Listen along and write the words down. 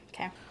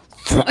Okay.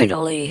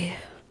 Finally,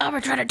 I'm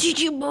gonna try to teach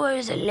you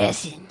boys a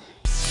lesson.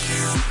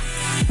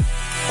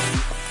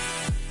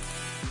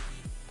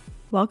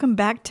 Welcome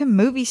back to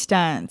Movie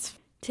Stunts.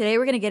 Today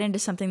we're going to get into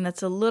something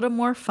that's a little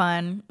more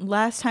fun.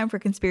 Last time for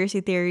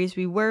conspiracy theories,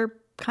 we were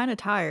kind of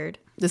tired.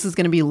 This is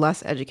going to be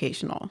less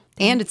educational.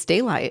 And it's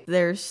daylight.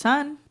 There's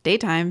sun.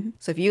 Daytime.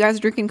 So if you guys are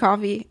drinking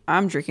coffee,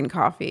 I'm drinking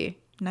coffee.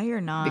 No, you're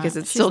not. Because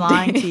it's She's still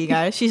lying to you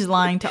guys. She's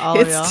lying to all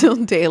of y'all. It's still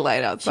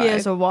daylight outside. She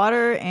has a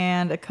water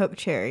and a Coke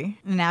cherry.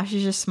 And now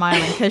she's just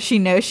smiling because she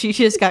knows she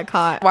just got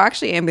caught. Well,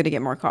 actually, I am going to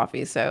get more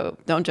coffee, so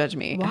don't judge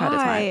me ahead of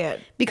time.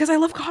 Because I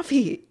love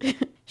coffee.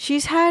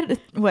 She's had,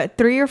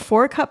 3 or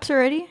 4 cups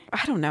already?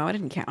 I don't know. I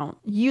didn't count.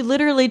 You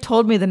literally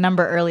told me the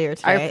number earlier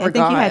today. I forgot. I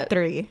think you had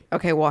 3.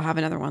 Okay, well, I'll have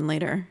another one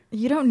later.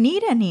 You don't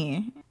need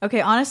any.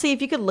 Okay, honestly,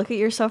 if you could look at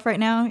yourself right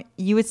now,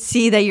 you would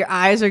see that your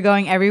eyes are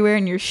going everywhere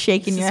and you're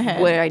shaking your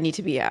head. Where I need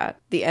to be at.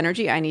 The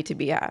energy I need to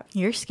be at.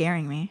 You're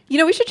scaring me. You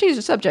know, we should change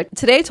the subject.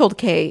 Today I told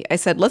Kay, I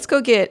said, let's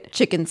go get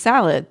chicken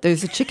salad.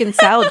 There's a chicken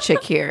salad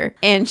chick here.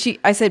 And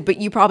I said, but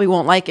you probably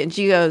won't like it. And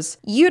she goes,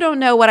 you don't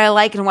know what I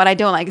like and what I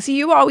don't like. So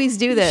you always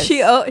do this.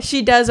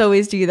 She does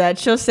always do that.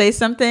 She'll say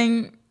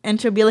something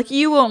and she'll be like,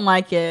 you won't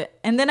like it.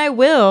 And then I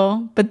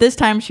will. But this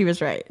time she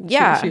was right.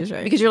 Yeah. She was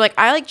right. Because you're like,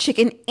 I like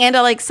chicken and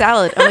I like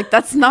salad. I'm like,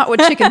 that's not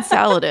what chicken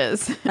salad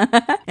is.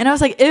 And I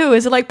was like, ew,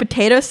 is it like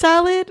potato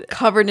salad?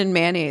 Covered in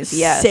mayonnaise.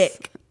 Yes.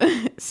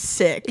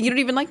 Sick. You don't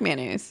even like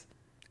mayonnaise.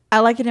 I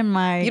like it in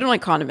my... You don't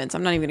like condiments.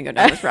 I'm not even going to go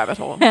down this rabbit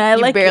hole.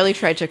 You barely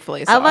tried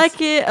Chick-fil-A sauce. I like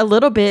it a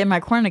little bit in my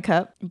corn in a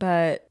cup.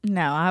 But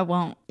no, I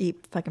won't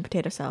eat fucking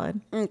potato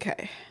salad.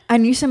 Okay. I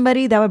knew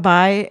somebody that would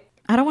buy...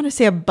 I don't want to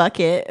say a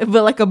bucket,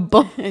 but like a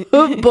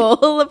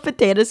bowl of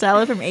potato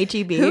salad from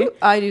H-E-B. Who?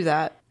 I do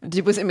that.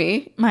 Was it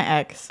me? My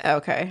ex.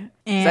 Okay.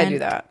 I do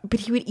that. But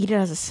he would eat it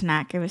as a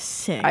snack. It was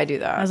sick. I do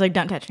that. I was like,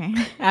 don't touch me.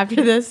 After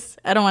this,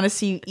 I don't want to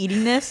see you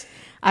eating this.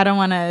 I don't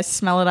want to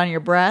smell it on your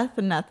breath.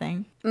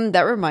 Nothing.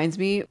 That reminds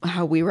me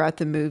how we were at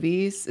the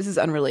movies. This is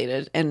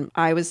unrelated. And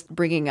I was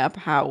bringing up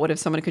what if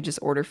someone could just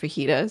order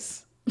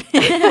fajitas?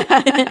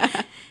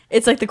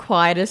 It's like the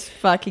quietest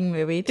fucking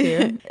movie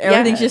too.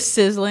 Everything's just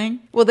sizzling.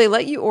 Well, they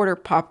let you order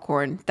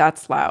popcorn.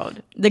 That's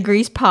loud. The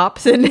grease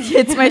pops and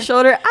hits my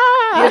shoulder.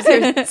 Ah!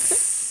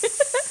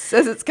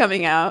 As it's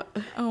coming out.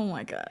 Oh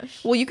my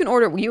gosh. Well, you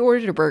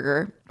ordered a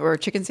burger or a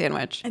chicken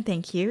sandwich.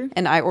 Thank you.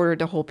 And I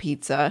ordered a whole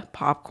pizza,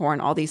 popcorn,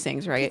 all these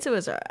things, right? Pizza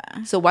was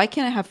So why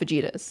can't I have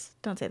fajitas?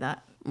 Don't say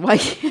that. Why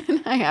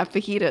can't I have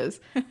fajitas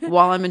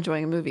while I'm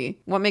enjoying a movie?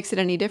 What makes it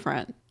any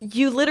different?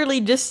 You literally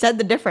just said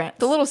the difference.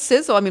 The little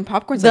sizzle. I mean,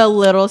 popcorn's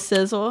little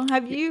sizzle.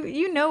 Have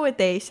you know what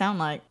they sound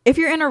like? If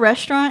you're in a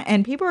restaurant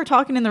and people are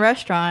talking in the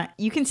restaurant,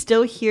 you can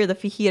still hear the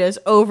fajitas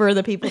over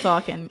the people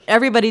talking.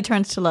 Everybody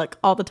turns to look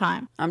all the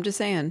time. I'm just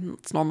saying,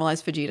 let's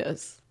normalize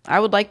fajitas.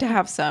 I would like to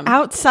have some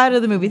outside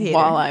of the movie theater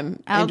while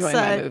I'm enjoying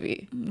my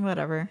movie.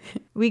 Whatever.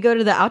 We go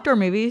to the outdoor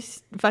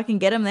movies. Fucking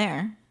get them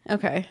there.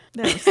 Okay.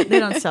 They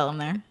don't sell them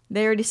there.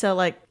 They already sell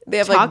they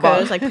have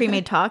tacos, like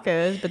pre-made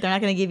tacos, but they're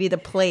not going to give you the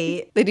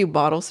plate. They do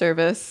bottle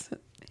service.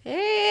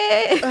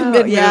 Hey.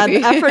 Oh, yeah,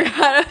 I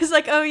forgot. I was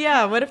like, oh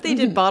yeah, what if they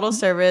did bottle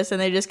service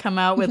and they just come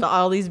out with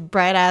all these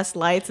bright ass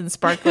lights and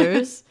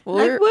sparklers?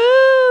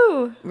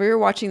 Woo! We were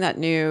watching that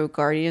new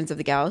Guardians of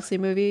the Galaxy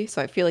movie, so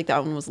I feel like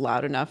that one was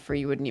loud enough for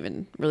you wouldn't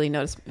even really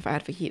notice if I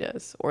had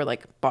fajitas or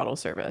like bottle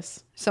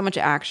service. So much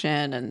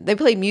action, and they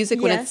play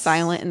music when it's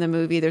silent in the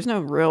movie. There's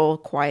no real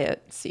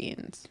quiet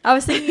scenes. I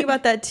was thinking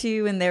about that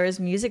too, and there was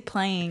music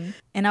playing,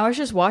 and I was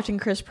just watching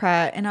Chris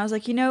Pratt, and I was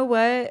like, you know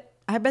what?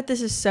 I bet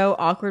this is so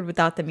awkward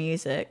without the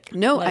music.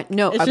 No.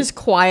 It's just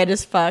quiet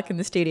as fuck in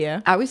the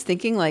studio. I was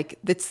thinking like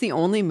that's the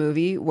only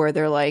movie where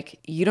they're like,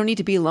 you don't need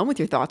to be alone with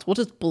your thoughts. We'll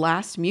just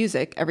blast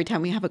music every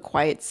time we have a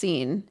quiet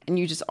scene, and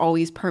you just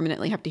always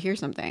permanently have to hear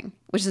something,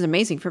 which is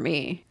amazing for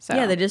me. So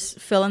yeah, they just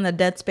fill in the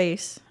dead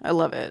space. I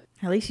love it.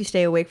 At least you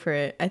stay awake for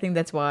it. I think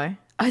that's why.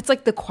 It's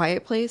like The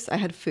Quiet Place. I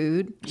had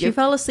food. She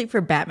fell asleep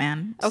for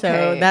Batman.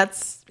 Okay.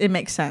 So it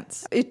makes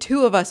sense.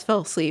 2 of us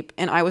fell asleep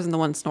and I wasn't the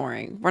one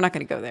snoring. We're not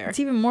going to go there. It's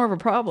even more of a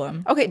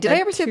problem. Okay. Did I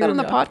ever say that on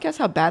the podcast,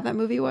 how bad that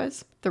movie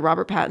was? The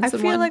Robert Pattinson one?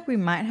 I feel like we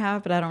might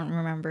have, but I don't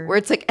remember. Where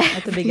it's like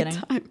at the beginning.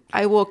 Time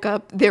I woke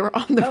up, they were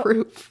on the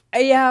roof.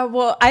 Yeah,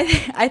 well,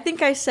 I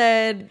think I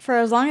said for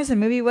as long as the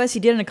movie was, he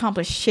didn't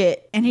accomplish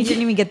shit. And he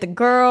didn't even get the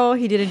girl.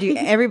 He didn't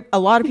do a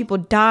lot of people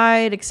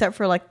died except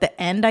for like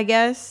the end, I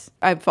guess.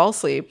 I'd fall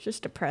asleep. It's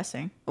just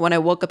depressing. When I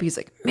woke up, he's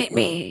like, meet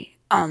me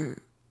on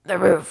the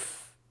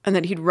roof. And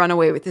then he'd run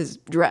away with his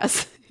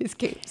dress, his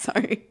cape,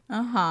 sorry.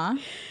 Uh-huh.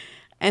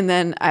 And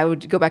then I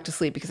would go back to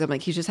sleep because I'm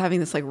like, he's just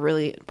having this like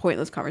really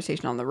pointless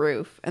conversation on the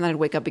roof. And then I'd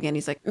wake up again.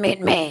 He's like, meet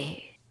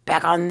me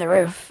back on the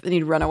roof. And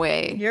he'd run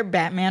away. Your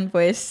Batman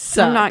voice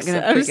sucks. I'm not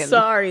going to I'm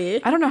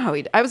sorry. I don't know how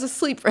I was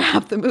asleep for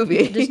half the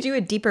movie. Just do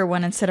a deeper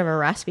one instead of a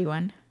raspy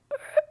one.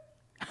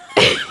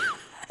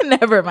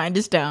 Never mind.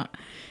 Just don't.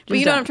 But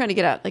you know what I'm trying to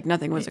get at? Like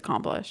nothing was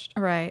accomplished.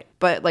 Right.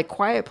 But like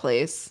Quiet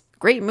Place,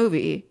 great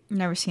movie.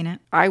 Never seen it.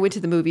 I went to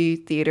the movie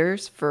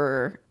theaters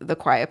for The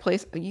Quiet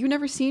Place. You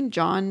never seen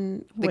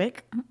John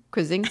Wick?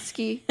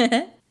 Krasinski?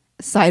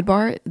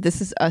 Sidebar, this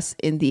is us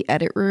in the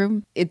edit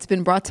room. It's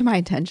been brought to my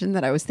attention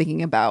that I was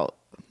thinking about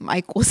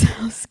Mike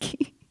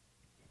Wazowski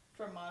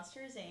From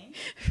Monsters, Inc.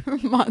 from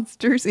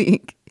Monsters,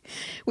 Inc.,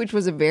 which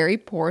was a very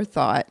poor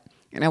thought.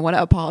 And I want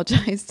to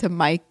apologize to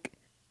Mike.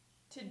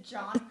 To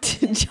John.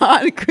 To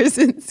John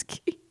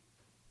Krasinski.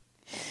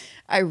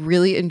 I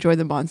really enjoyed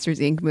the Monsters,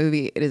 Inc.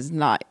 movie. It is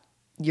not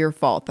your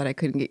fault that I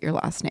couldn't get your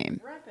last name.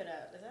 Wrap it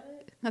up. Is that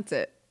it? That's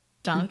it.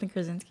 Jonathan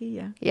Krasinski,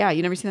 yeah. Yeah,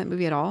 you never seen that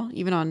movie at all?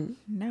 Even on...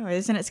 No,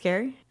 isn't it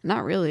scary?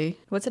 Not really.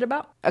 What's it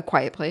about? A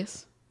Quiet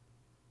Place.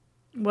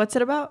 What's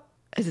it about?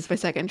 Is this my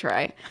second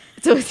try?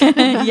 So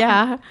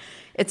Yeah.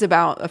 It's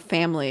about a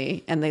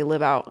family and they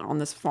live out on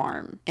this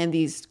farm. And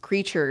these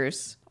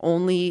creatures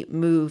only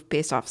move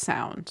based off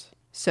sound.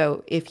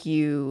 So if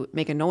you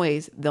make a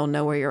noise, they'll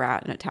know where you're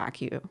at and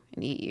attack you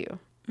and eat you.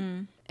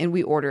 And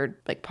we ordered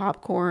like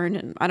popcorn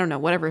and I don't know,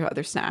 whatever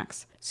other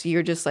snacks. So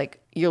you're just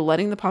like, you're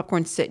letting the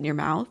popcorn sit in your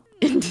mouth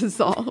and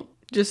dissolve.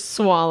 Just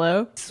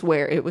swallow. I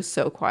swear it was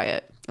so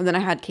quiet. And then I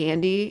had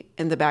candy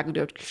in the back of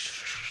the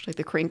like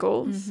the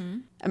crinkles.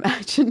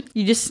 Imagine.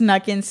 You just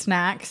snuck in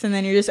snacks and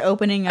then you're just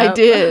opening up. I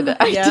did.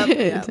 I Yep, did.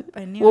 yep,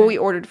 I knew Well, it. we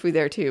ordered food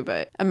there too,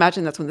 but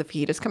imagine that's when the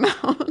fajitas come out.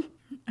 Oh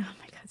my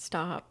God,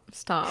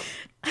 stop.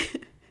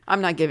 I'm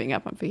not giving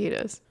up on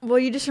fajitas. Well,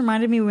 you just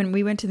reminded me when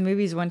we went to the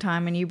movies one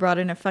time and you brought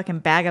in a fucking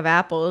bag of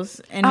apples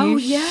and Oh, you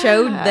yeah.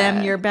 showed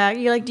them your bag.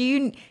 You're like,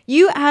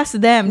 you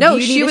asked them. No,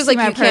 do you need she to was see like,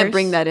 my you can't purse?"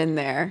 bring that in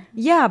there.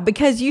 Yeah,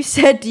 because you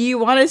said, do you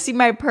want to see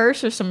my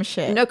purse or some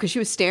shit? No, because she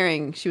was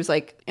staring. She was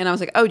like, and I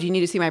was like, oh, do you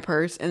need to see my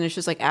purse? And it's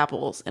just like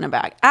apples in a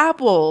bag.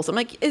 Apples. I'm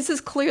like, this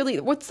is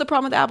clearly, what's the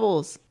problem with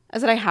apples? I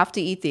said, I have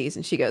to eat these.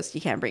 And she goes, you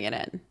can't bring it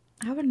in.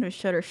 I wouldn't have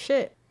showed her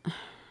shit.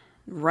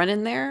 Run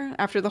in there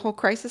after the whole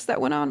crisis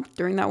that went on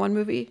during that one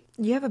movie.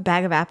 You have a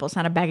bag of apples,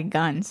 not a bag of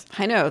guns.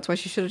 I know. That's why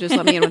she should have just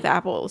let me in with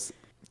apples.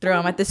 Throw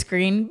them at the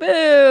screen.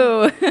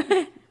 Boo.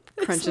 This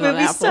Crunching on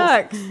movie apples.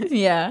 sucks.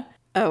 Yeah.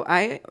 Oh,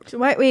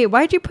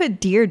 Why'd you put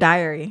Dear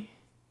Diary?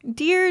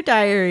 Dear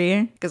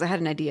Diary. because I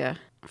had an idea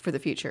for the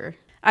future.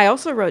 I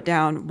also wrote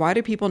down, why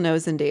do people know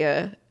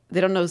Zendaya?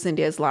 They don't know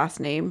Zendaya's last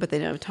name, but they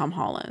know Tom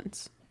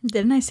Holland's.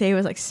 Didn't I say it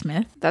was like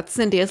Smith? That's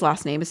Zendaya's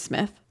last name is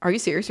Smith. Are you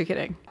serious or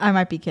kidding? I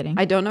might be kidding.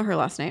 I don't know her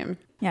last name.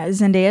 Yeah,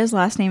 Zendaya's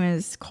last name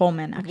is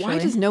Coleman, actually. Why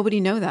does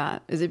nobody know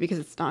that? Is it because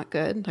it's not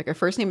good? Like her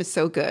first name is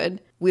so good,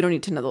 we don't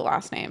need to know the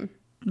last name.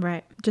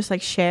 Right. Just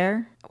like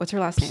Cher. What's her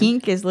last name?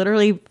 Pink is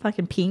literally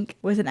fucking pink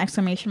with an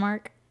exclamation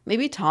mark.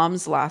 Maybe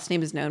Tom's last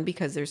name is known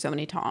because there's so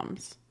many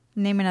Toms.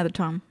 Name another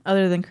Tom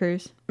other than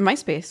Cruz.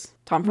 MySpace.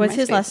 Tom from What's MySpace.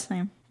 his last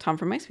name? Tom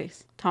from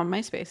MySpace. Tom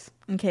MySpace.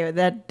 Okay, well,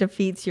 that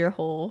defeats your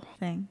whole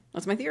thing.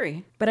 That's my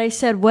theory. But I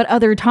said, what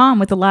other Tom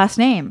with the last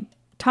name?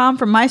 Tom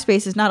from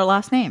MySpace is not a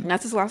last name. And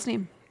that's his last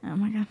name. Oh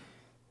my God.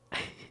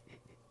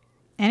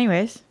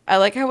 Anyways. I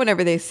like how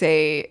whenever they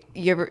say,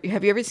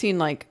 have you ever seen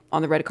like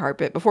on the red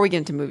carpet, before we get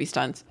into movie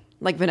stunts,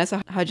 like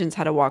Vanessa Hudgens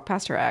had to walk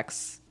past her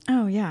ex.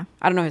 Oh, yeah.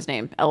 I don't know his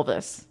name.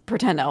 Elvis.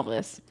 Pretend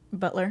Elvis.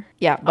 Butler.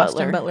 Yeah, Butler.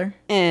 Austin Butler.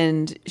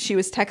 And she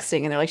was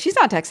texting and they're like, she's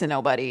not texting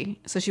nobody.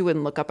 So she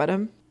wouldn't look up at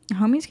him.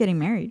 Homie's getting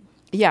married.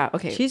 Yeah,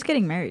 okay. She's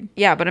getting married.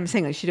 Yeah, but I'm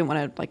saying like she didn't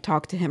want to like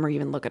talk to him or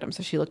even look at him.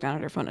 So she looked down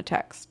at her phone to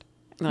text.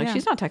 And like, Yeah.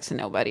 she's not texting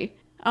nobody.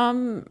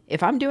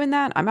 If I'm doing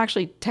that, I'm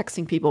actually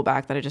texting people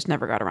back that I just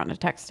never got around to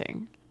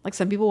texting. Like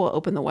some people will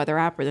open the weather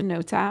app or the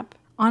notes app.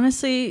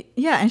 Honestly,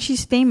 yeah, and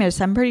she's famous.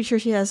 I'm pretty sure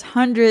she has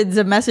hundreds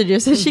of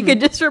messages that she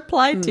could just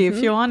reply to if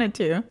she wanted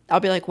to. I'll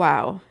be like,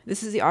 wow,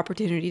 this is the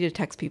opportunity to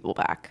text people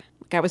back.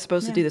 Like I was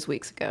supposed to do this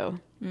weeks ago.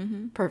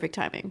 Perfect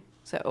timing.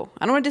 So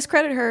I don't want to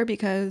discredit her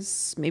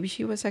because maybe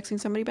she was texting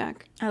somebody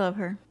back. I love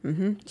her.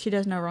 She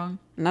does no wrong.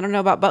 And I don't know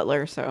about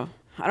Butler, so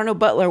I don't know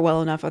Butler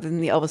well enough other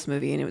than the Elvis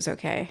movie, and it was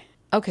okay.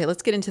 Okay,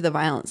 let's get into the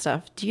violent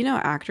stuff. Do you know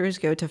actors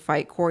go to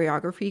fight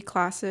choreography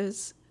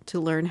classes to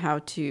learn how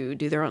to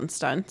do their own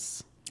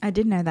stunts? I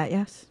did know that,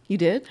 yes. You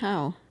did?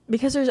 How?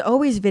 Because there's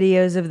always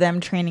videos of them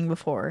training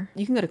before.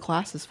 You can go to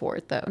classes for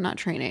it, though, not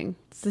training.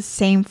 It's the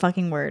same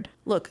fucking word.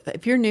 Look,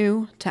 if you're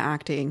new to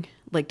acting,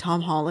 like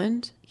Tom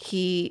Holland,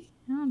 I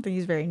don't think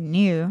he's very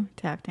new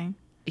to acting.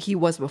 he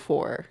was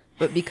before,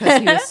 but because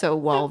he was so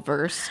well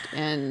versed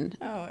in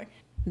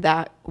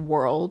that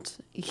world,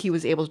 he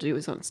was able to do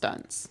his own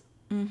stunts.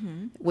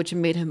 Which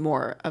made him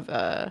more of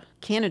a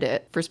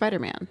candidate for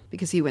Spider-Man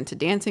because he went to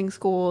dancing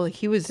school.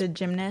 He was The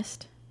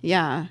gymnast.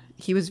 Yeah,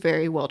 he was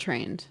very well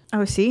trained.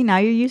 Oh, see, now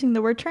you're using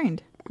the word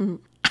trained.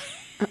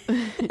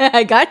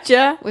 I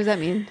gotcha. What does that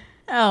mean?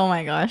 Oh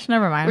my gosh,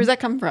 never mind. Where does that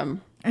come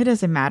from? It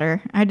doesn't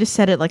matter. I just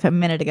said it like a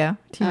minute ago,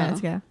 2 minutes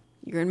ago.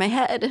 You're in my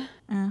head.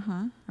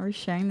 Are we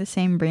sharing the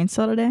same brain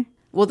cell today?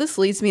 Well, this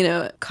leads me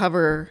to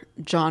cover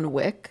John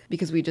Wick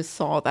because we just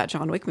saw that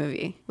John Wick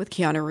movie with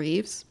Keanu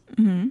Reeves.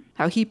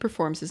 How he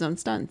performs his own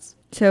stunts.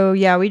 So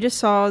yeah, we just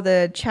saw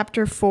the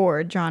chapter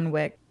 4 John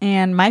Wick,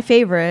 and my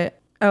favorite.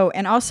 Oh,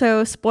 and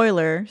also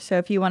spoiler. So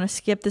if you want to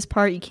skip this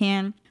part, you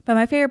can. But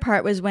my favorite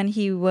part was when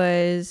he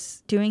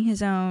was doing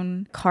his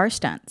own car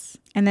stunts,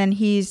 and then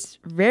he's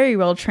very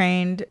well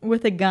trained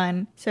with a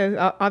gun.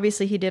 So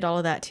obviously he did all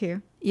of that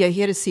too. Yeah,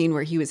 he had a scene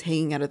where he was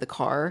hanging out of the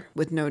car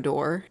with no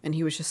door and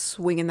he was just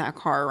swinging that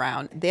car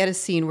around. They had a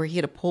scene where he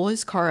had to pull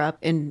his car up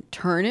and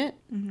turn it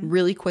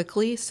really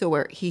quickly. So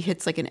where he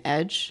hits like an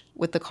edge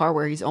with the car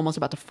where he's almost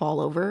about to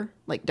fall over,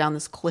 like down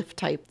this cliff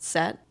type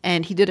set.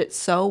 And he did it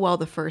so well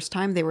the first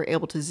time, they were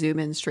able to zoom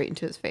in straight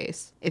into his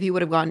face. If he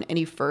would have gone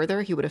any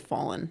further, he would have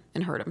fallen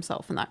and hurt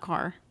himself in that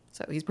car.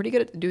 So he's pretty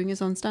good at doing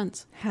his own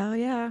stunts. Hell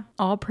yeah.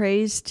 All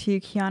praise to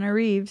Keanu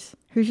Reeves,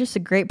 who's just a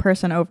great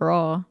person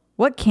overall.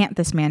 What can't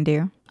this man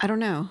do? I don't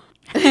know.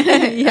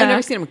 Yeah. I've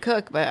never seen him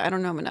cook, but I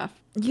don't know him enough.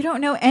 You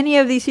don't know any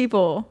of these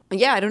people.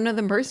 Yeah, I don't know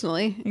them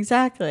personally.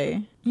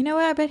 Exactly. You know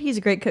what? I bet he's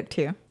a great cook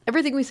too.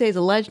 Everything we say is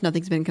alleged,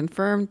 nothing's been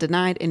confirmed,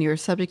 denied, and you're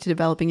subject to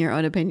developing your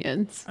own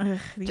opinions.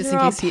 Just In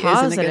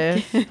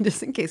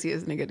case he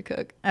isn't a good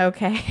cook.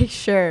 Okay,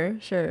 sure.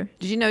 Did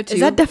you know too?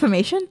 Is that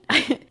defamation?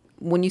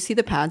 When you see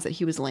the pads that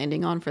he was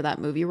landing on for that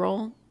movie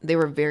role, they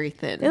were very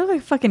thin. They look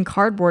like fucking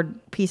cardboard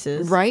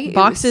pieces. Right?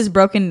 Boxes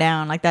broken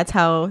down. Like that's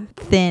how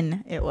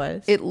thin it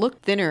was. It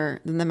looked thinner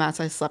than the mats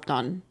I slept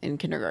on in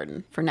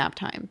kindergarten for nap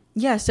time.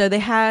 Yeah, so they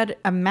had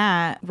a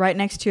mat right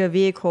next to a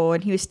vehicle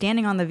and he was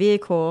standing on the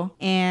vehicle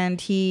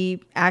and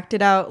he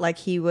acted out like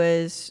he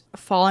was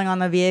falling on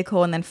the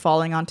vehicle and then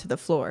falling onto the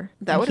floor.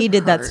 He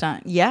did that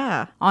stunt.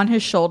 Yeah, on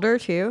his shoulder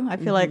too. I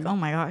feel like, oh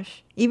my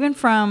gosh. Even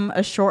from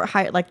a short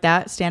height like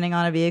that, standing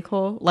on a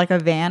vehicle, like a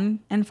van,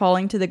 and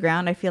falling to the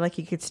ground, I feel like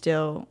you could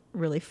still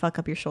really fuck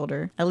up your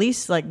shoulder. At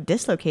least like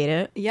dislocate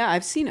it. Yeah,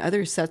 I've seen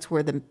other sets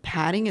where the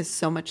padding is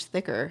so much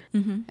thicker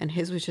and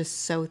his was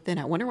just so thin.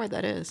 I wonder why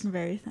that is.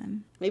 Very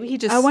thin. Maybe he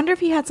just... I wonder if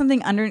he had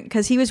something under,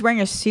 because he was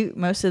wearing a suit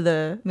most of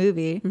the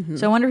movie.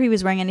 So I wonder if he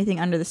was wearing anything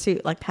under the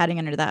suit, like padding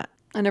under that.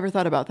 I never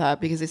thought about that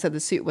because they said the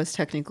suit was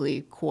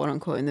technically, quote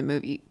unquote, in the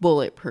movie,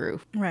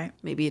 bulletproof. Right.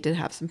 Maybe it did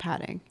have some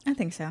padding. I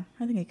think so.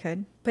 I think it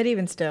could. But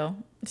even still,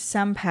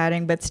 some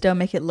padding, but still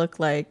make it look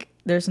like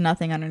there's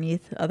nothing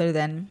underneath other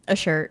than a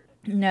shirt.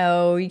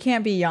 No, you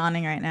can't be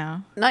yawning right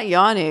now. Not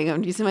yawning.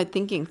 I'm using my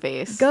thinking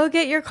face. Go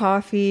get your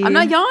coffee. I'm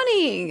not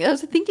yawning. That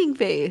was a thinking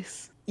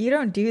face. You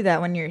don't do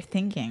that when you're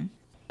thinking.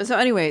 So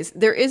anyways,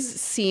 there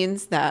is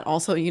scenes that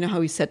also, you know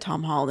how we said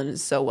Tom Holland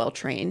is so well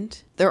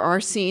trained? There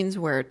are scenes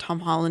where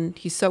Tom Holland,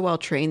 he's so well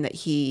trained that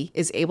he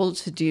is able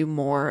to do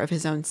more of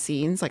his own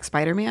scenes, like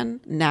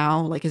Spider-Man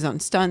now, like his own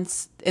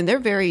stunts. And they're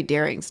very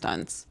daring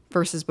stunts.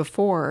 Versus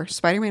before,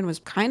 Spider-Man was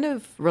kind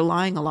of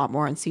relying a lot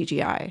more on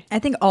CGI. I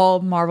think all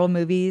Marvel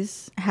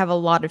movies have a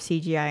lot of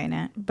CGI in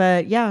it.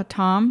 But yeah,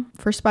 Tom,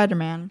 for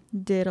Spider-Man,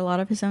 did a lot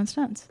of his own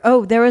stunts.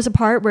 Oh, there was a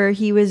part where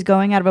he was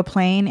going out of a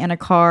plane and a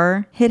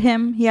car hit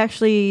him. He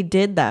actually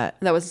did that.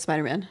 That wasn't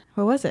Spider-Man.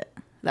 What was it?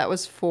 That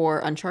was for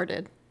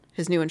Uncharted.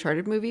 His new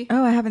Uncharted movie.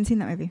 Oh, I haven't seen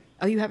that movie.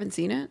 Oh, you haven't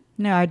seen it?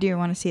 No, I do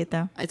want to see it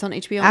though. It's on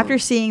HBO. After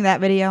seeing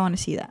that video, I want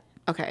to see that.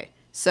 Okay.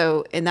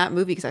 So in that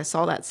movie, because I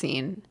saw that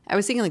scene, I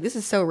was thinking like, this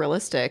is so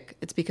realistic.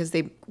 It's because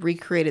they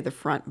recreated the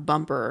front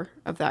bumper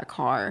of that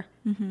car.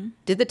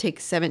 Did the take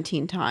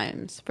 17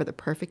 times for the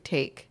perfect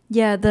take.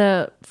 Yeah,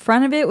 the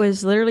front of it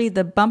was literally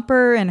the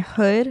bumper and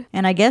hood,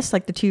 and I guess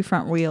like the two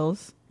front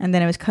wheels. And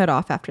then it was cut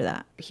off after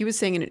that. He was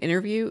saying in an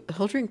interview,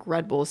 he'll drink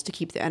Red Bulls to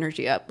keep the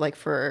energy up. Like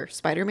for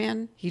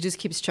Spider-Man, he just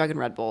keeps chugging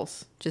Red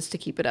Bulls just to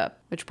keep it up.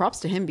 Which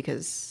props to him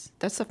because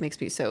that stuff makes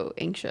me so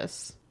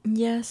anxious.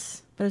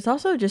 Yes, but it's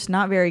also just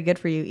not very good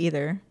for you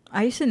either.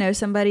 I used to know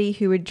somebody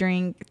who would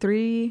drink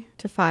 3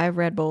 to 5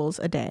 Red Bulls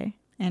a day,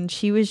 and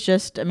she was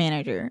just a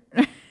manager.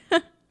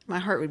 My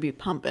heart would be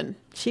pumping.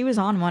 She was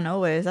on one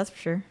always, that's for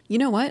sure. You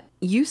know what?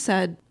 You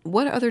said,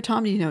 what other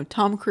Tom do you know?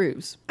 Tom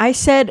Cruise. I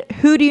said,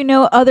 who do you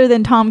know other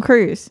than Tom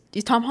Cruise?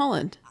 He's Tom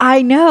Holland.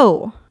 I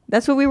know.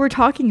 That's what we were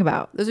talking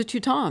about. Those are 2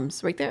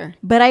 Toms right there.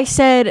 But I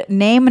said,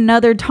 name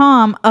another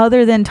Tom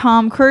other than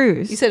Tom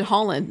Cruise. You said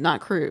Holland, not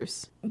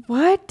Cruise.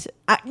 What?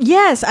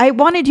 Yes, I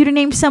wanted you to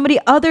name somebody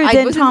other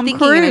than Tom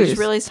Cruise. I just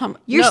realized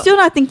You're still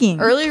not thinking.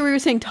 Earlier we were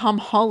saying Tom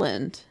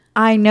Holland.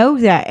 I know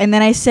that. And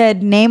then I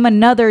said, name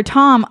another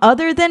Tom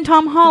other than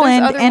Tom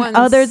Holland and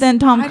other than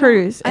Tom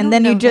Cruise. And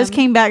then you just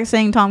came back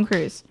saying Tom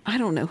Cruise. I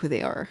don't know who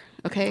they are.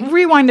 Okay.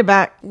 Rewind it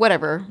back.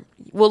 Whatever.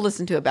 We'll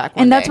listen to it back one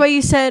day. And that's why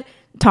you said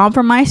Tom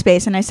from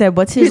MySpace. And I said,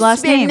 what's his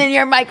last name? You're spitting in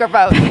your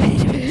microphone.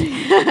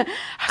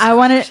 I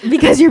want to,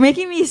 because you're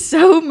making me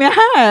so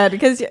mad.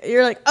 Because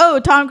you're like, oh,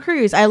 Tom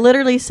Cruise. I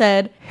literally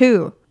said,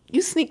 who?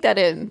 You sneaked that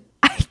in.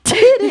 I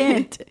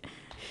didn't.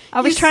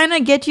 I was trying to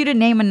get you to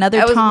name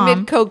another Tom. I was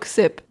mid-Coke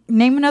sip.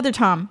 Name another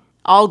Tom.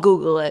 I'll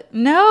Google it.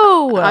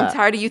 No. I'm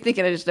tired of you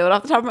thinking I just know it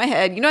off the top of my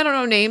head. You know I don't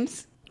know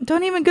names.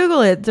 Don't even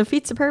Google it.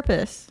 Defeats the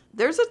purpose.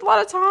 There's a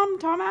lot of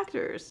Tom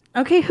actors.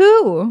 Okay,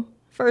 who?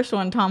 First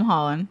one, Tom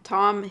Holland.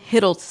 Tom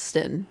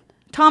Hiddleston.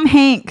 Tom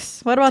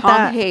Hanks. What about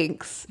that? Tom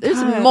Hanks.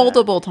 There's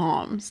multiple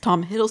Toms.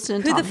 Tom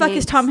Hiddleston. Who the fuck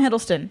is Tom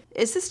Hiddleston?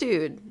 It's this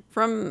dude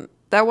from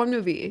that one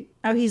movie.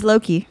 Oh, he's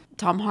Loki.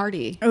 Tom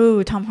Hardy.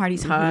 Oh, Tom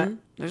Hardy's hot.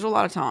 There's a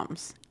lot of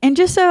Toms. And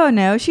just so I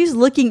know, she's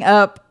looking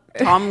up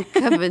Tom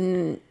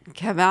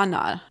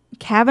Kavanaugh.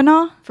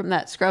 Kavanaugh? From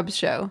that Scrubs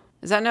show.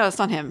 Is that? No, it's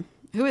not him.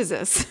 Who is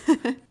this?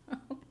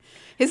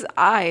 His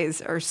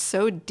eyes are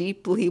so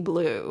deeply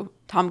blue.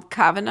 Tom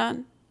Kavanaugh?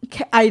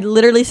 I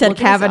literally said Look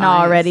at his Kavanaugh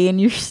eyes. already, and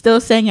you're still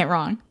saying it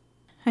wrong.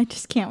 I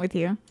just can't with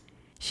you.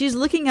 She's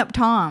looking up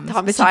Tom.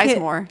 Tom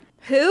Sizemore.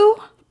 Who?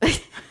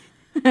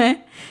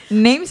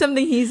 Name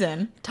something he's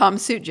in. Tom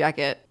Suit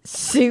Jacket.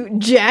 Suit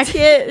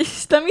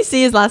Jacket. Let me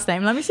see his last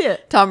name. Let me see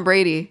it. Tom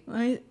Brady.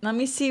 Let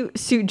me see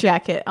Suit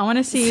Jacket. I want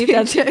to see if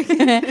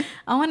that's.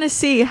 I want to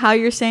see how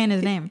you're saying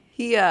his name.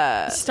 He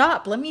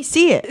Stop. Let me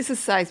see it. This is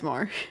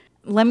Sizemore.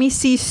 Let me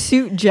see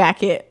Suit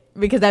Jacket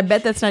because I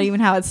bet that's not even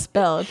how it's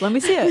spelled. Let me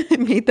see it. I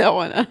made that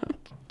one up.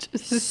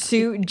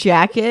 Suit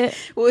Jacket.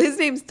 Well, his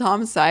name's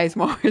Tom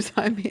Sizemore, so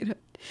I made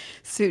a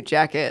Suit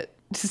Jacket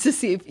just to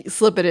see if you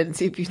slip it in and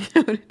see if you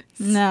notice.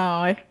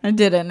 No, I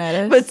didn't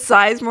notice. But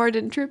Sizemore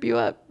didn't trip you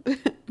up.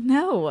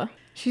 No.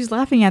 She's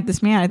laughing at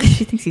this man. I think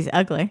she thinks he's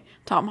ugly.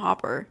 Tom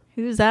Hopper.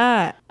 Who's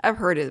that? I've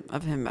heard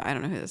of him, but I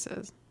don't know who this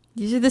is.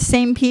 These are the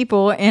same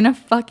people in a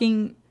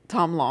fucking...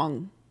 Tom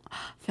Long.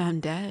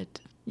 Found dead.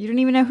 You don't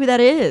even know who that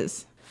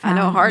is. I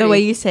know Hardy. The way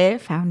you say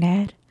it, found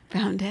dead.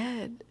 Found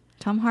dead.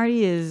 Tom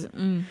Hardy is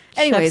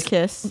Anyways, chef's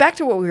kiss. back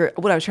to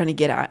what I was trying to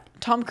get at.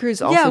 Tom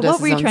Cruise also does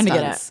what were his you own trying to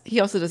get stunts. He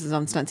also does his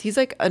own stunts. He's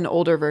like an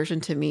older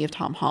version to me of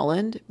Tom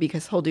Holland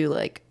because he'll do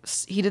like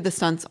he did the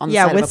stunts on the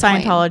side with of a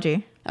plane.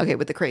 Scientology. Okay,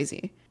 with the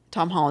crazy.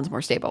 Tom Holland's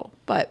more stable,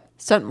 but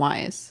stunt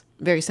wise,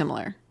 very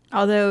similar.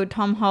 Although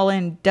Tom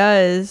Holland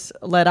does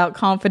let out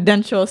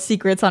confidential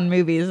secrets on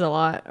movies a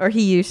lot, or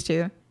he used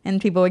to,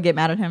 and people would get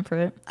mad at him for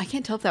it. I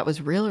can't tell if that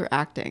was real or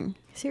acting.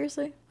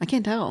 Seriously? I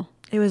can't tell.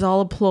 It was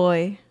all a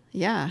ploy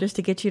Yeah, just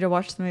to get you to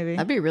watch the movie.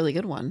 that'd be a really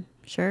good one.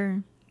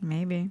 Sure,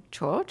 maybe.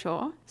 Sure.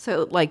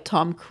 So like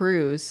Tom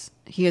Cruise,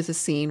 he has a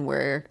scene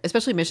where,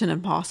 especially Mission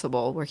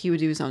Impossible, where he would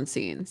do his own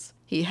scenes.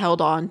 He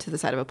held on to the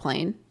side of a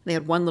plane. They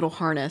had one little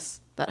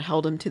harness that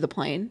held him to the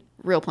plane.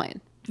 Real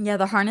plane. Yeah,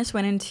 the harness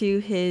went into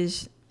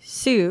his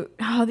suit.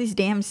 Oh, these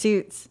damn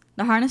suits.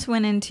 The harness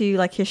went into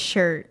like his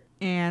shirt,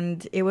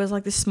 and it was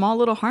like this small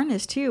little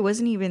harness too. It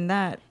wasn't even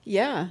that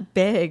Yeah.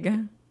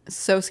 big.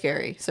 So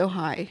scary. So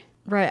high.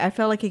 Right, I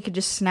felt like he could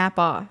just snap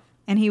off.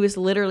 And he was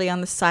literally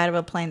on the side of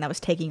a plane that was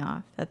taking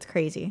off. That's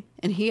crazy.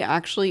 And he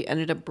actually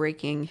ended up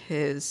breaking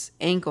his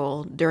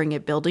ankle during a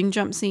building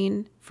jump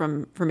scene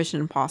for Mission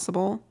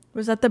Impossible.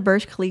 Was that the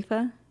Burj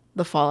Khalifa?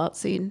 The fallout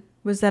scene.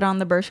 Was that on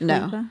the Burj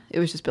Khalifa? No, it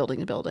was just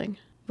building a building.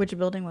 Which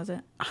building was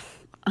it?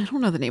 I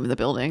don't know the name of the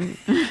building.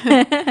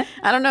 I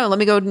don't know. Let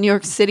me go to New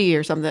York City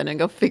or something and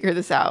go figure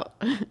this out.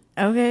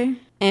 Okay.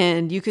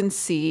 And you can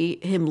see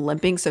him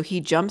limping. So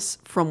he jumps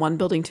from one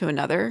building to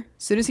another.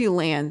 As soon as he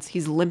lands,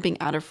 he's limping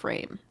out of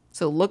frame.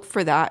 So look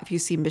for that if you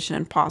see Mission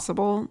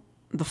Impossible,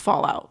 the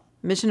Fallout.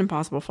 Mission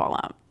Impossible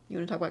Fallout. You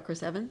want to talk about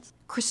Chris Evans?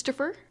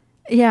 Christopher?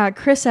 Yeah,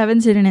 Chris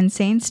Evans did an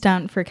insane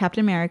stunt for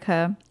Captain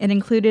America. It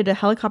included a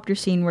helicopter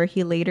scene where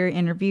he later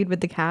interviewed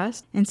with the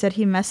cast and said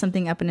he messed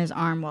something up in his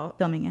arm while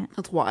filming it.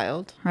 That's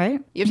wild.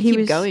 Right? You have to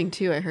keep going,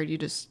 too. I heard you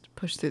just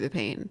push through the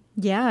pain.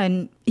 Yeah,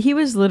 and he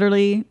was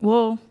literally,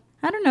 well,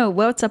 I don't know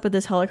what's up with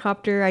this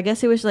helicopter. I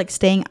guess it was like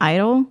staying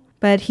idle,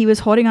 but he was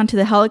holding onto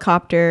the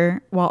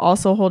helicopter while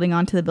also holding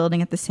onto the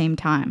building at the same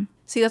time.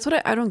 See, that's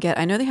what I don't get.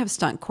 I know they have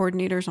stunt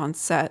coordinators on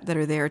set that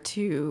are there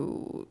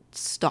to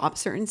stop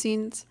certain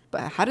scenes,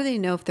 but how do they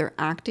know if they're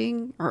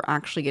acting or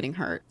actually getting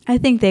hurt? I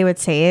think they would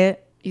say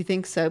it. You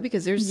think so?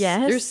 Because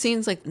there's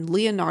scenes like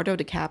Leonardo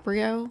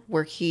DiCaprio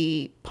where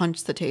he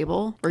punched the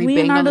table or he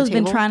banged on the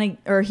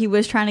table. He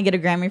was trying to get a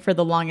Grammy for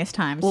the longest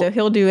time, so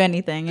he'll do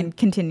anything and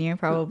continue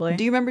probably.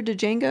 Do you remember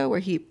Django where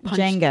he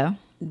punched?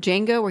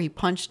 Django where he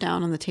punched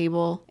down on the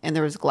table and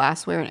there was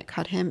glassware and it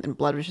cut him and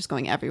blood was just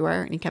going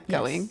everywhere and he kept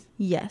going?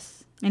 Yes.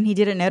 And he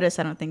didn't notice,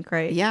 I don't think,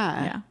 right?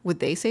 Yeah.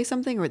 Would they say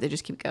something or would they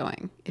just keep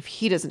going if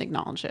he doesn't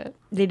acknowledge it?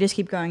 They just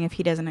keep going if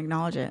he doesn't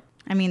acknowledge it.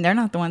 I mean, they're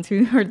not the ones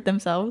who hurt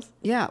themselves.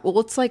 Yeah. Well,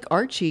 it's like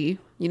Archie.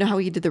 You know how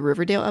he did the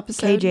Riverdale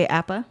episode? KJ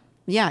Appa.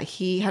 Yeah.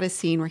 He had a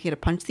scene where he had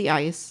to punch the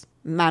ice.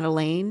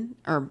 Madeleine,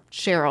 or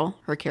Cheryl,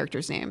 her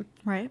character's name.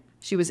 Right.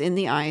 She was in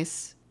the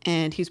ice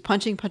and he was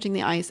punching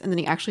the ice and then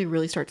he actually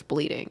really starts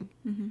bleeding.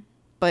 Mm-hmm.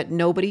 But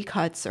nobody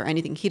cuts or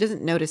anything. He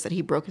doesn't notice that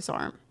he broke his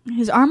arm.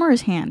 His arm or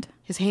his hand?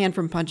 His hand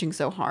from punching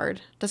so hard.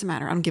 Doesn't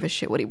matter. I don't give a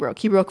shit what he broke.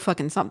 He broke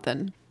fucking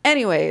something.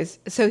 Anyways,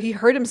 so he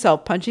hurt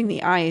himself punching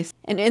the ice.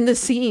 And in the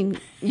scene,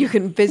 you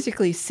can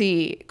physically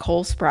see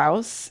Cole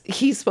Sprouse.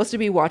 He's supposed to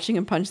be watching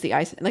him punch the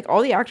ice. And like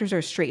all the actors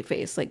are straight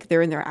faced. Like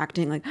they're in there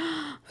acting like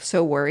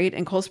so worried.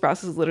 And Cole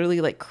Sprouse is literally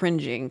like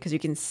cringing because you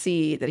can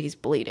see that he's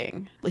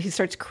bleeding. He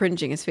starts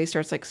cringing. His face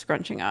starts like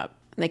scrunching up.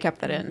 And they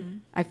kept that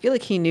in. I feel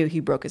like he knew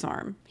he broke his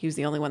arm. He was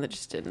the only one that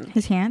just didn't.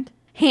 His hand?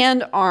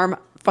 Hand, arm,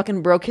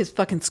 fucking broke his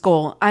fucking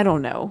skull. I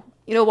don't know.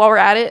 You know, while we're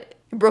at it,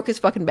 he broke his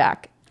fucking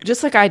back.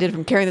 Just like I did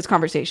from carrying this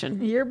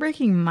conversation. You're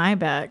breaking my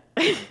back.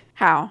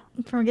 How?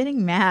 From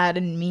getting mad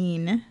and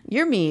mean.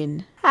 You're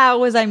mean. How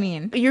was I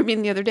mean? You were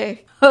mean the other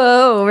day.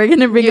 Oh, we're going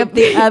to bring up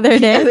the other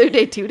day. The other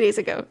day, 2 days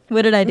ago.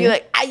 What did I do? You're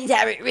like, I just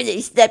haven't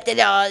really slept at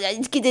all.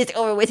 Let's get this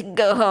over with and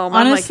go home.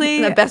 Honestly,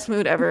 I'm like, in the best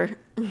mood ever.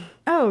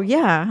 Oh,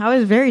 yeah. I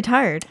was very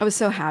tired. I was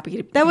so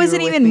happy. That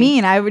wasn't even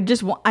mean. I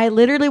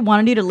literally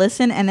wanted you to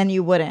listen and then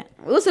you wouldn't.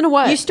 Listen to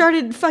what? You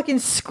started fucking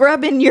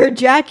scrubbing your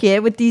jacket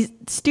with these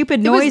stupid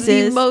noises.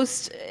 It was the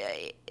most...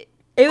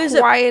 It was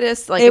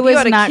quietest. Like, it if was you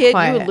had a not kid,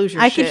 quiet. you would lose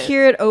your I shit. could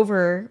hear it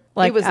over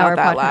like it was our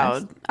not that podcast.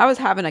 loud. I was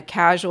having a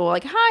casual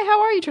like, "Hi,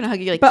 how are you?" Trying to hug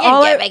you, like, but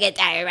I get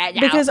tired right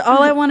now. because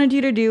all I wanted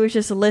you to do was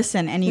just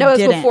listen, and you no, it was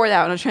didn't. before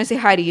that. When I was trying to say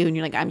hi to you, and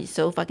you're like, "I'm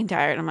so fucking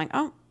tired." I'm like,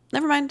 "Oh,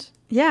 never mind."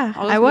 Yeah,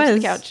 I'll I just move to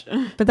was. the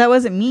couch. But that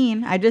wasn't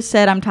mean. I just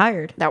said I'm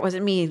tired. That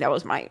wasn't me. That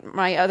was my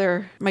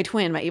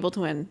twin, my evil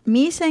twin.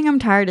 Me saying I'm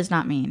tired is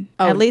not mean.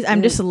 Oh, At least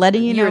I'm just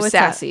letting you know. You were what's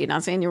sassy. up.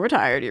 Not saying you were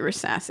tired. You were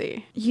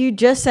sassy. You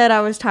just said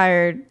I was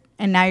tired,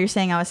 and now you're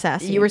saying I was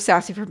sassy. You were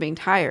sassy for being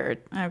tired.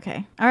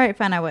 Okay. All right.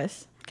 Fine. I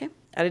was. Okay.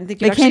 I didn't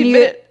think you'd But can actually you-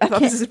 admit it. I thought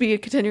can- this would be a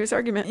continuous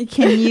argument.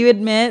 Can you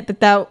admit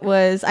that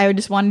was? I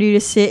just wanted you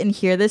to sit and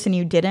hear this, and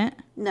you didn't.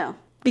 No.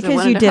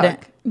 Because you didn't.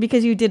 Hug.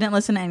 Because you didn't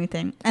listen to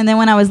anything. And then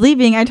when I was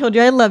leaving, I told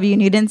you I love you,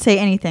 and you didn't say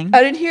anything.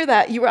 I didn't hear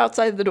that. You were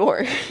outside the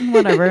door.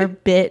 Whatever,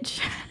 bitch.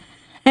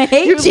 I You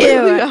hate were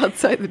literally you.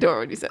 outside the door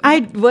when you said that. I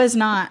was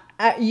not.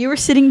 You were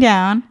sitting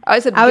down. I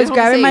said, I "Get was home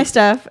grabbing my safe."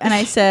 stuff, and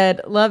I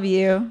said, love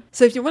you.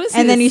 So if you want to see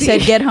And then the you said,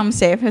 scene- get home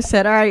safe. I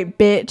said, all right,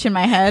 bitch, in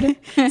my head.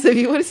 So if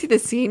you want to see the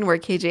scene where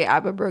KJ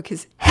Abba broke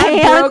his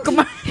I broke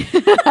my...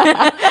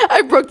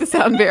 I broke the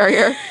sound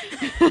barrier.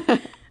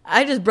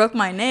 I just broke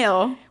my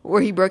nail.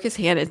 Where he broke his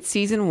hand in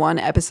season 1,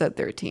 episode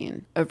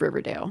 13 of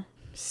Riverdale.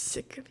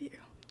 Sick of you.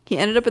 He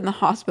ended up in the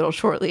hospital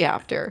shortly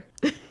after.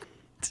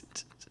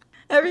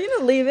 Are we going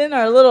to leave in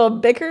our little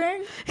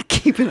bickering?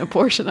 Keeping a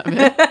portion of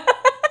it.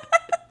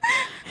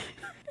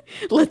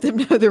 Let them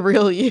know the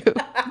real you.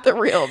 The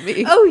real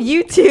me. Oh,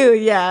 you too.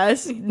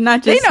 Yes.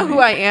 Not They just know me. who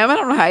I am. I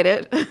don't hide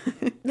it.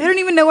 They don't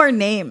even know our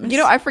names. You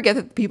know, I forget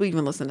that people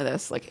even listen to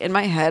this. Like, in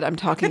my head, I'm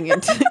talking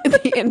into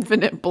the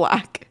infinite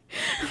black.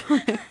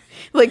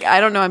 Like, I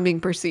don't know I'm being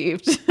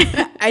perceived.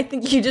 I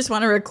think you just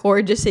want to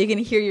record just so you can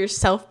hear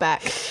yourself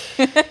back.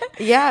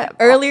 Yeah.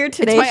 Earlier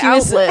today, it's my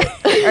outlet.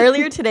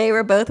 Earlier today,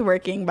 we're both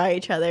working by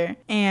each other,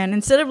 and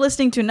instead of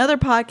listening to another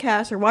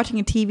podcast or watching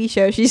a TV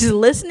show, she's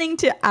listening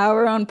to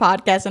our own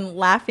podcast and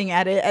laughing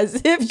at it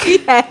as if she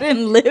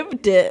hadn't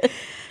lived it.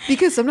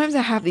 Because sometimes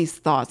I have these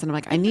thoughts and I'm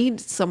like, I need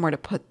somewhere to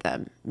put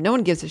them. No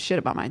one gives a shit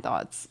about my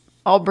thoughts.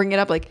 I'll bring it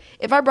up. Like,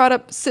 if I brought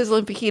up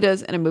sizzling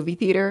fajitas in a movie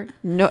theater,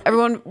 no,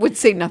 everyone would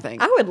say nothing.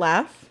 I would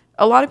laugh.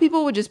 A lot of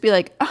people would just be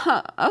like,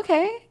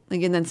 okay.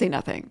 Like, and then say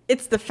nothing.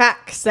 It's the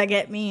facts that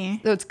get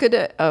me. So it's good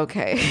to,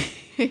 okay.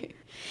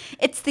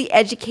 It's the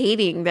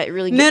educating that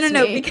really gets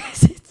No, me.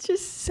 because it's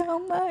just so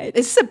much.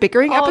 Is this a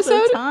bickering all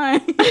episode? the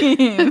time.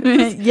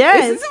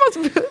 Yes. This is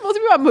supposed to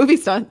be about movie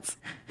stunts.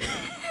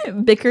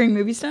 Bickering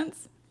movie stunts.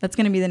 That's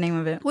going to be the name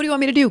of it. What do you want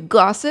me to do?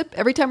 Gossip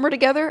every time we're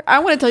together? I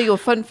want to tell you a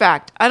fun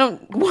fact. I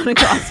don't want to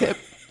gossip.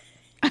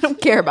 I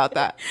don't care about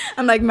that.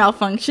 I'm like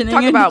malfunctioning.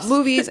 Talk and about just-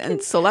 movies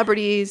and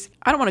celebrities.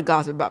 I don't want to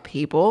gossip about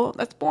people.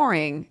 That's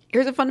boring.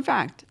 Here's a fun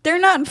fact. They're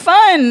not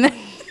fun.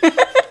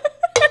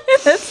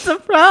 That's the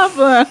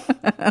problem.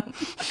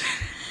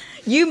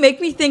 You make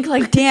me think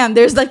like, damn,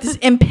 there's like this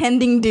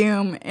impending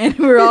doom and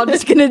we're all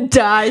just going to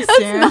die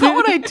soon. That's not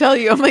what I tell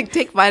you. I'm like,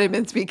 take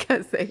vitamins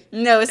because they...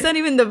 No, it's not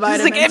even the It's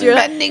vitamins. like You're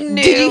like, impending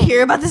did you doom.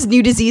 hear about this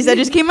new disease that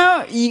just came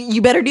out?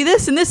 You better do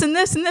this and this and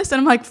this and this. And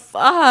I'm like,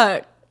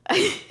 fuck.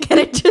 Can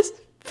I just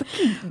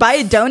fucking buy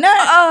a donut?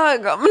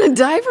 Ugh, I'm going to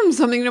die from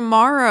something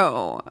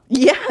tomorrow.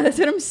 Yeah, that's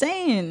what I'm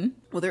saying.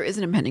 Well, there is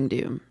an impending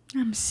doom.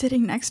 I'm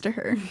sitting next to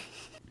her.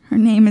 Her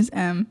name is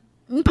M.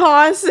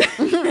 Pause.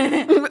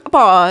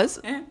 Pause.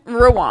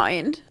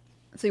 Rewind.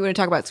 So you want to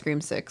talk about Scream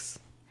 6?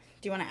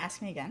 Do you want to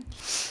ask me again?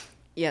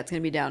 Yeah, it's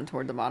going to be down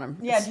toward the bottom.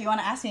 Yeah, do you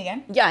want to ask me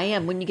again? Yeah, I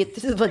am. When you get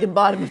to the fucking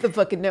bottom of the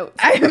fucking notes.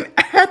 I'm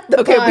at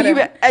the Okay, bottom.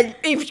 but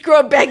you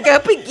scroll back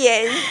up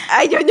again.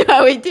 I don't know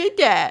how I did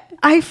that.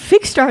 I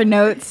fixed our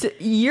notes.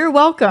 You're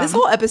welcome. This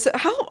whole episode,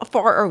 how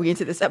far are we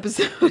into this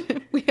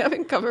episode? We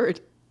haven't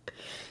covered.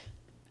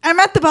 I'm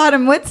at the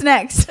bottom. What's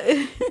next?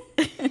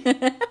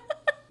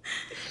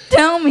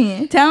 Tell me. I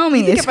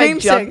think if I Scream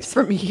jumped 6.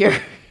 from here,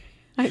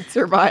 I'd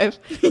survive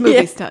movie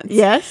Yeah. stunts.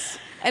 Yes.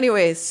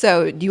 Anyways,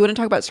 so do you want to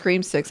talk about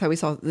Scream 6, how we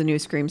saw the new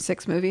Scream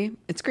 6 movie?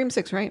 It's Scream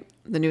 6, right?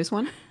 The newest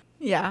one?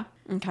 Yeah.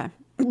 Okay.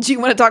 Do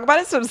you want to talk about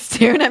it? So I'm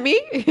staring at me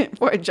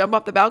before I jump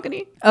off the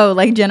balcony? Oh,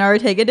 like Jenna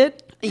Ortega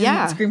did? in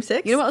Yeah. Scream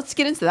 6? You know what? Let's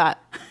get into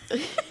that.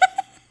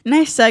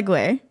 Nice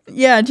segue.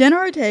 Yeah, Jenna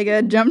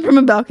Ortega jumped from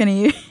a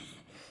balcony.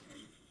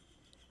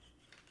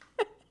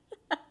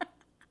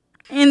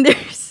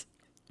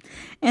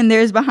 And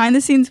there's behind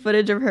the scenes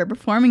footage of her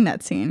performing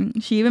that scene.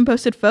 She even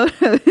posted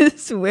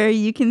photos where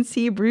you can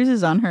see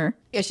bruises on her.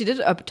 Yeah, she did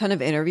a ton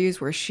of interviews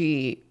where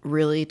she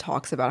really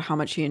talks about how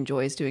much she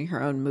enjoys doing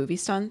her own movie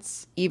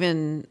stunts,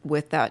 even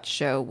with that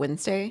show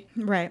Wednesday.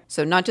 Right.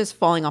 So not just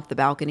falling off the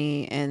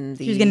balcony and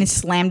She's getting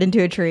slammed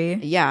into a tree.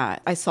 Yeah,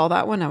 I saw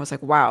that one. I was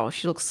like, wow,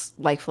 she looks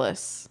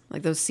lifeless.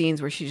 Like those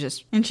scenes where she's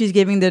just... And she's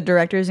giving the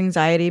directors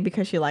anxiety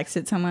because she likes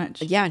it so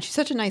much. Yeah, and she's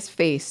such a nice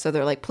face. So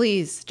they're like,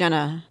 please,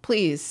 Jenna,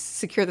 please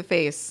secure the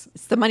face.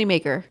 It's the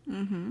moneymaker.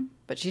 Mm-hmm.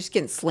 But she's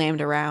getting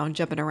slammed around,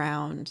 jumping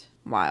around.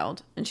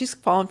 Wild. And she's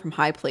fallen from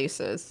high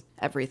places.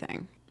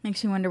 Everything.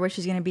 Makes me wonder what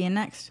she's going to be in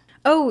next.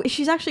 Oh,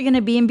 she's actually going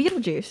to be in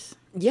Beetlejuice.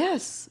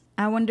 Yes.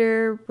 I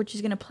wonder what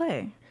she's going to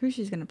play. Who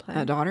she's going to play.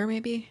 A daughter,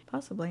 maybe?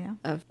 Possibly,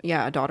 yeah.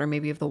 Yeah, a daughter,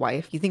 maybe, of the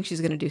wife. You think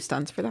she's going to do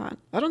stunts for that?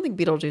 I don't think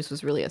Beetlejuice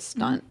was really a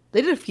stunt.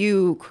 They did a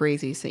few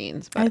crazy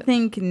scenes. But I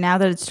think now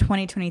that it's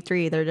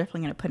 2023, they're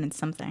definitely going to put in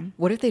something.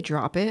 What if they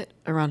drop it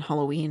around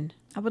Halloween?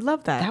 I would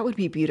love that. That would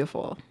be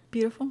beautiful.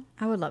 Beautiful?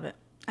 I would love it.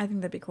 I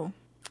think that'd be cool.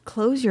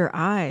 Close your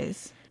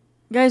eyes.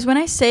 Guys, when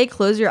I say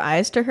close your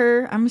eyes to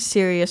her, I'm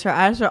serious. Her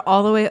eyes are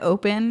all the way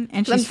open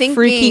and she's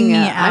freaking me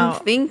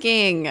out.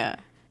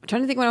 I'm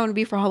trying to think what I want to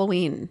be for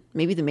Halloween.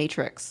 Maybe the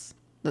Matrix.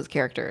 Those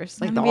characters.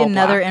 Like the be all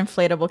another black.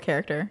 inflatable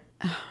character.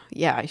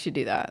 Yeah, I should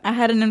do that. I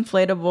had an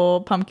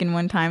inflatable pumpkin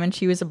one time and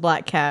she was a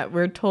black cat.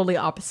 We're totally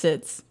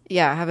opposites.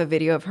 Yeah, I have a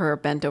video of her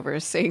bent over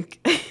a sink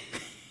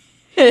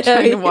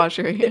trying to wash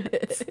her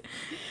hands.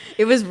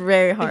 It was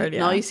very hard, And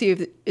yeah. all you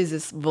see is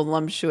this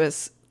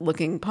voluptuous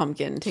looking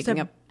pumpkin taking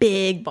up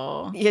big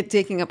ball. Yeah,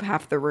 taking up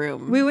half the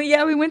room. We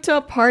went to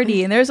a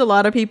party and there's a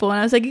lot of people and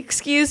I was like,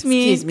 excuse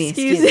me.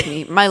 Excuse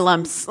me. My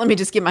lumps. Let me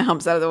just get my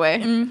humps out of the way.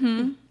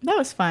 Mm-hmm. That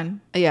was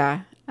fun.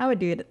 Yeah. I would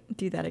do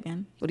that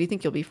again. What do you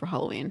think you'll be for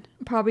Halloween?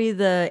 Probably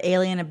the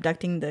alien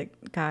abducting the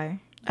guy.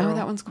 Oh,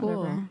 that one's cool.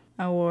 Whatever.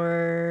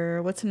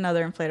 Or what's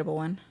another inflatable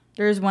one?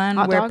 There's one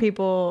Hot where dog?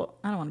 people...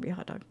 I don't want to be a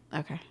hot dog.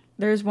 Okay.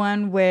 There's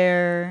one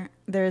where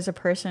there's a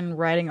person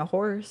riding a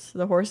horse.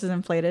 The horse is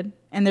inflated.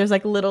 And there's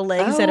like little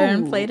legs that are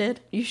inflated.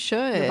 You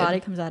should. The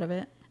body comes out of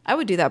it. I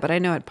would do that, but I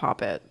know I'd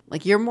pop it.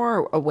 Like, you're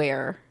more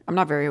aware. I'm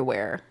not very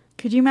aware.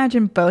 Could you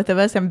imagine both of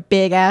us in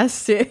big ass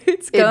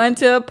suits going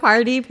to a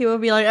party? People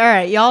would be like, all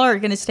right, y'all are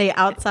going to stay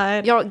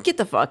outside. Y'all, get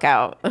the fuck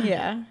out.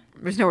 Yeah.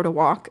 There's nowhere to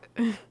walk.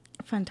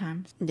 Fun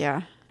times.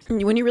 Yeah.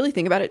 When you really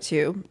think about it,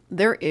 too,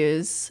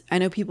 I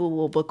know people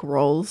will book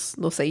roles.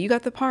 They'll say, you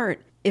got the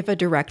part. If a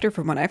director,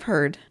 from what I've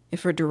heard,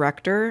 if a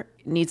director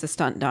needs a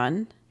stunt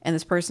done and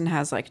this person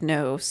has like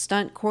no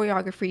stunt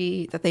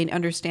choreography that they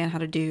understand how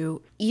to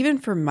do, even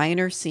for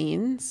minor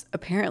scenes,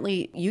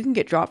 apparently you can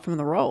get dropped from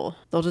the role.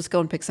 They'll just go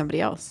and pick somebody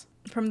else.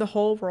 From the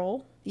whole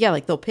role? Yeah,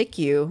 like they'll pick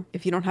you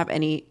if you don't have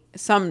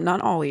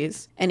not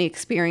always, any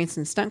experience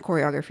in stunt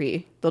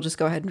choreography. They'll just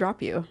go ahead and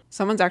drop you.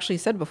 Someone's actually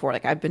said before,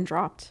 like, I've been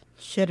dropped.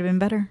 Should have been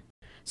better.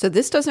 So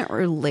this doesn't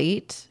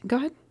relate. Go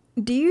ahead.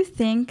 Do you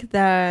think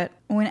that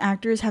when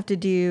actors have to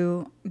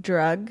do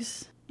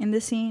drugs in the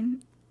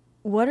scene,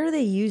 what are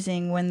they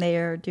using when they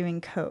are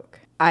doing coke?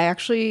 I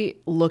actually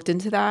looked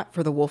into that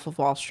for The Wolf of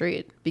Wall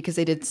Street because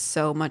they did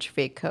so much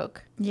fake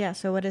coke. Yeah,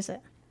 so what is it?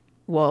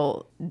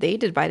 Well, they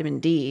did vitamin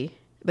D,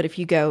 but if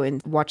you go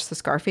and watch the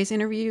Scarface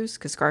interviews,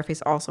 because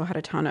Scarface also had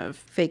a ton of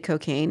fake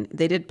cocaine,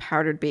 they did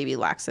powdered baby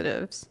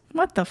laxatives.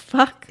 What the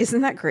fuck?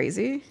 Isn't that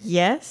crazy?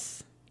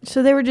 Yes.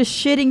 So they were just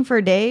shitting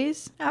for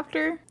days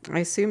after? I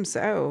assume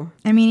so.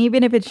 I mean,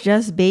 even if it's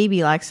just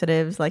baby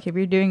laxatives, like if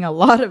you're doing a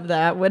lot of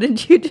that,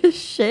 wouldn't you just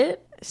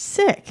shit?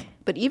 Sick.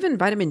 But even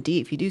vitamin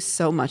D, if you do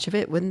so much of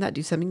it, wouldn't that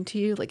do something to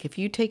you? Like if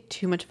you take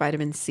too much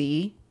vitamin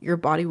C, your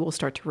body will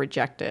start to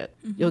reject it.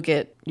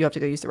 Mm-hmm. You have to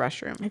go use the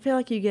restroom. I feel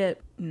like you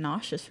get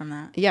nauseous from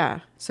that.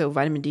 Yeah. So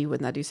vitamin D,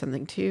 wouldn't that do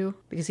something too?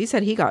 Because he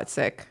said he got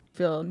sick.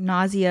 Feel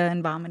nausea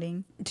and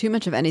vomiting. Too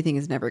much of anything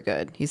is never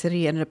good. He said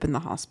he ended up in the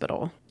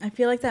hospital. I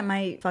feel like that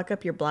might fuck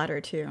up your bladder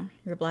too.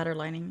 Your bladder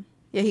lining.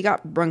 Yeah, he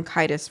got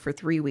bronchitis for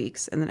 3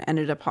 weeks and then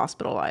ended up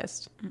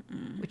hospitalized,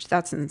 which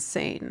that's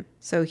insane.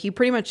 So he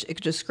pretty much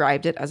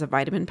described it as a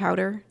vitamin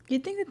powder.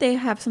 You'd think that they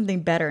have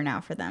something better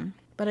now for them.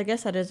 But I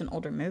guess that is an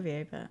older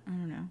movie, but I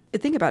don't know.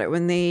 Think about it.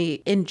 When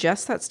they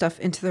ingest that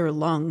stuff into their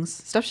lungs,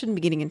 stuff shouldn't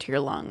be getting into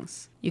your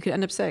lungs. You could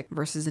end up sick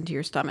versus into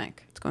your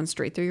stomach. It's going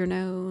straight through your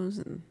nose.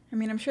 And I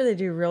mean, I'm sure they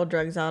do real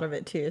drugs out of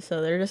it too,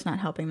 so they're just not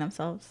helping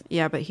themselves.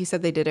 yeah, but he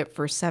said they did it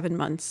for 7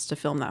 months to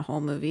film that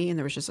whole movie, and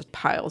there was just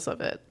piles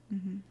of it.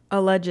 Mm-hmm.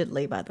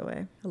 Allegedly, by the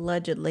way.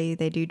 Allegedly,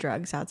 they do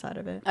drugs outside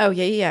of it. Oh,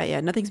 yeah.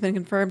 Nothing's been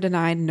confirmed,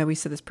 denied. I know we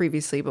said this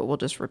previously, but we'll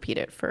just repeat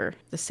it for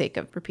the sake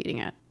of repeating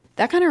it.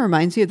 That kind of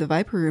reminds me of the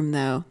Viper Room,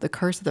 though. The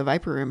curse of the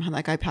Viper Room, how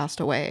that guy passed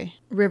away.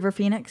 River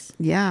Phoenix?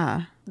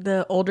 Yeah.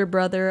 The older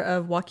brother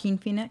of Joaquin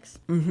Phoenix?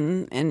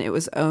 Mm-hmm. And it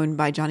was owned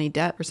by Johnny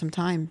Depp for some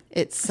time.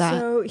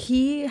 So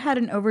he had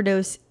an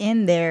overdose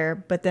in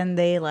there, but then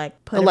they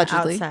like put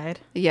allegedly him outside.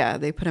 Yeah,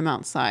 they put him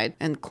outside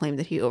and claimed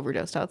that he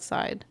overdosed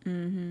outside.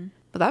 Mm-hmm.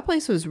 But that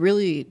place was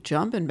really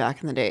jumping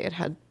back in the day. It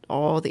had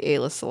all the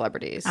A-list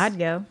celebrities. I'd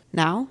go.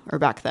 Now or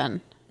back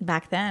then?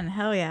 Back then,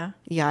 hell yeah.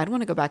 Yeah, I'd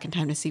want to go back in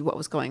time to see what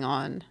was going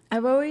on.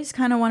 I've always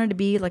kind of wanted to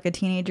be like a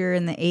teenager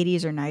in the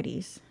 80s or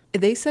 90s.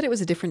 They said it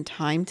was a different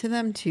time to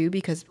them too,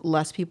 because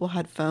less people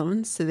had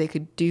phones, so they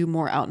could do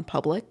more out in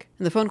public.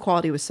 And the phone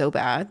quality was so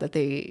bad that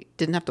they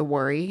didn't have to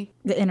worry.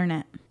 The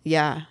internet.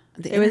 Yeah.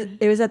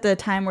 It was at the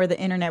time where the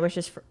internet was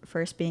just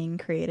first being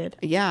created.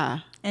 Yeah.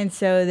 And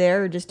so they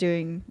were just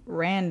doing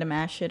random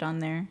ass shit on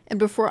there. And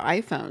before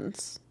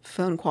iPhones,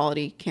 phone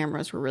quality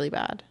cameras were really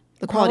bad.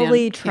 The quality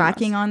Probably on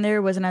tracking cameras. on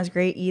there wasn't as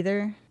great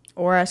either,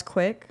 or as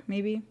quick,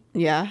 maybe.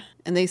 Yeah.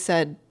 And they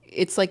said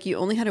it's like you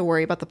only had to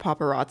worry about the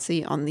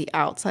paparazzi on the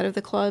outside of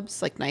the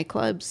clubs, like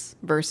nightclubs,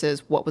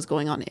 versus what was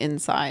going on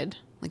inside.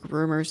 Like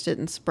rumors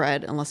didn't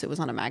spread unless it was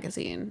on a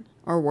magazine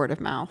or word of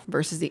mouth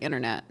versus the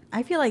internet.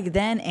 I feel like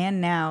then and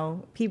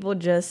now, people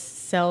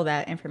just sell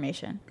that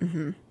information.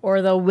 Mm-hmm.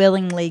 Or they'll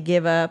willingly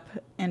give up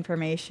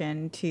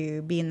information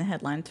to be in the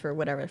headlines for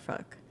whatever the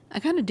fuck.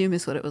 I kind of do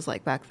miss what it was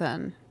like back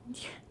then.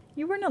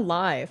 You weren't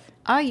alive.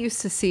 I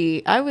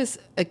was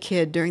a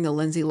kid during the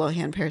Lindsay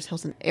Lohan, Paris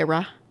Hilton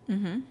era.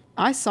 Mm-hmm.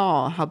 I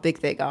saw how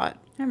big they got.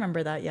 I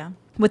remember that, yeah.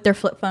 With their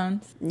flip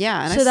phones.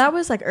 Yeah. And so that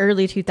was like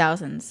early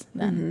 2000s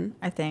then,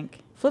 I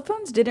think. Flip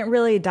phones didn't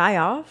really die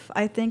off,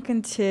 I think,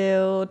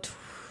 until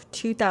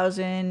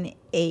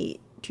 2008,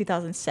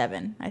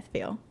 2007, I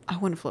feel. I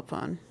want a flip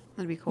phone.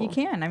 That'd be cool. You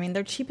can. I mean,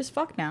 they're cheap as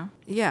fuck now.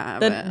 Yeah.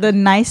 The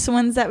nice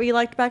ones that we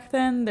liked back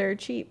then, they're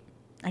cheap.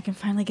 I can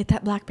finally get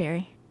that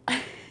BlackBerry.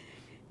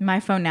 My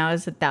phone now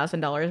is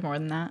 $1,000 more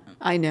than that.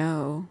 I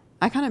know.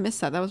 I kind of miss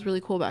that. That was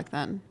really cool back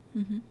then.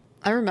 Mm-hmm.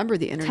 I remember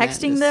the internet.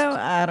 Texting, though,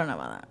 I don't know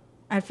about that.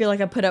 I feel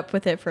like I put up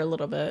with it for a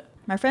little bit.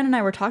 My friend and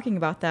I were talking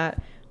about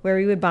that, where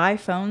we would buy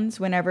phones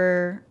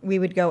whenever we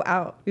would go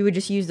out. We would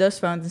just use those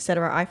phones instead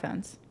of our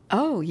iPhones.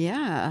 Oh,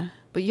 yeah.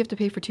 But you have to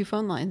pay for 2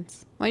 phone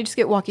lines. Why don't you just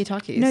get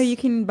walkie-talkies? No, you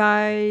can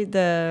buy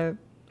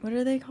what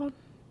are they called?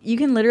 You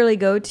can literally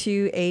go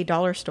to a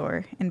dollar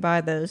store and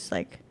buy those,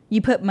 like,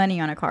 you put money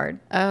on a card.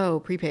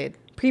 Oh, prepaid.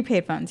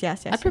 Prepaid phones,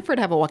 yes. I'd prefer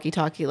to have a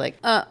walkie-talkie like,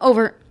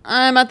 over.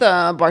 I'm at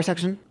the bar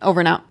section. Over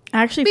and out.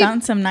 I actually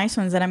found some nice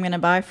ones that I'm going to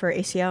buy for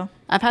ACL.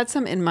 I've had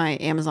some in my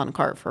Amazon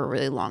cart for a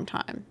really long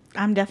time.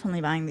 I'm definitely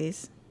buying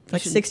these.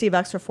 Like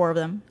 $60 for 4 of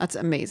them. That's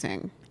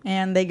amazing.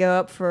 And they go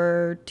up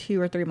for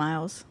 2 or 3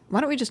 miles. Why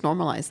don't we just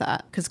normalize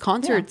that? Because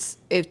concerts,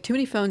 if too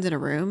many phones in a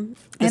room,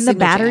 and the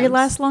battery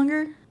lasts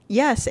longer.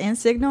 Yes, and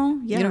signal.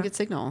 Yeah, you don't get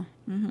signal.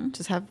 Mm-hmm.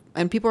 Just have,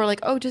 and people are like,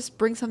 oh, just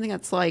bring something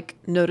that's like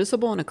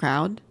noticeable in a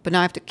crowd. But now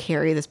I have to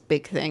carry this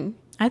big thing.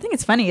 I think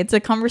it's funny. It's a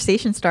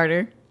conversation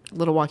starter.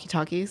 Little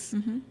walkie-talkies.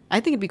 Mm-hmm. I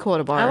think it'd be cool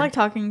at a bar. I like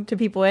talking to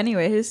people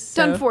anyways.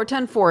 So.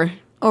 10-4,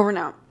 over and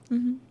out.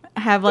 Mm-hmm.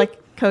 Have like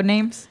code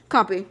names.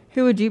 Copy.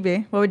 Who would you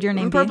be? What would your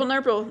name Purple be?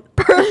 Nurple.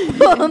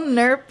 Purple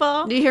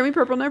Nurple. Do you hear me?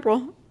 Purple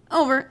Nurple.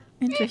 Over.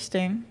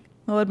 Interesting.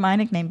 What would my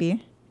nickname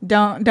be?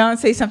 Don't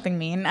say something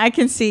mean. I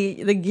can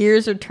see the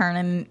gears are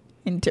turning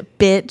into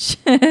bitch.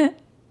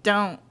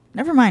 Don't.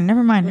 Never mind.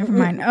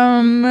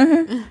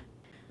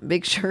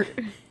 Big shirt.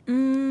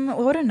 What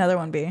would another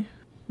one be?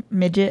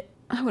 Midget.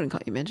 I wouldn't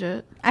call you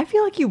midget. I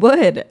feel like you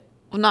would.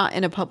 Well, not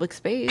in a public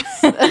space.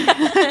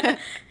 What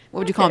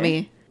would you call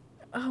me?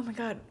 Oh my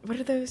god. What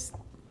are those?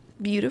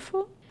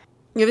 Beautiful.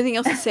 You have anything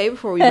else to say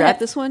before we wrap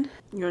this one?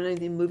 You don't know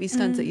any movie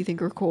stunts that you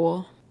think are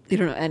cool? You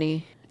don't know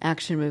any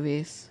action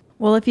movies?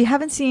 Well, if you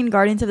haven't seen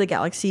Guardians of the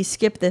Galaxy,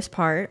 skip this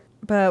part.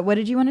 But what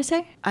did you want to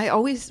say? I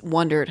always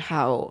wondered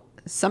how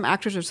some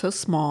actors are so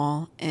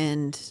small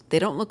and they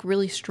don't look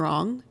really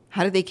strong.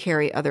 How do they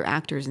carry other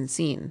actors in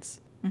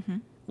scenes? Mm-hmm.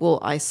 Well,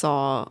 I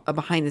saw a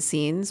behind the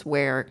scenes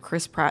where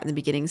Chris Pratt in the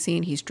beginning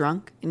scene, he's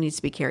drunk and needs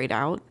to be carried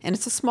out. And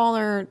it's a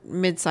smaller,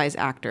 mid-size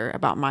actor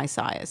about my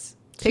size.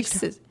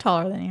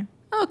 Taller than you.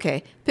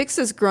 Okay. Picks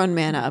this grown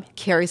man up,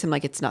 carries him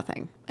like it's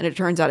nothing. And it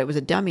turns out it was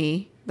a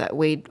dummy that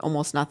weighed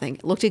almost nothing.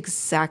 It looked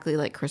exactly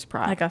like Chris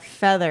Pratt. Like a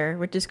feather,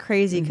 which is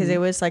crazy because it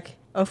was like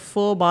a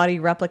full body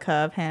replica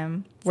of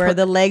him where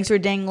the legs were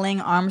dangling,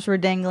 arms were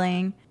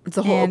dangling. It's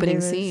a whole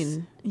opening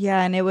scene.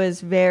 Yeah, and it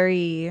was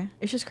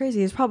it's just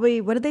crazy. It's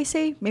probably, what did they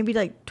say? Maybe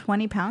like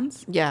 20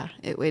 pounds? Yeah,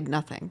 it weighed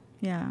nothing.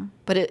 Yeah.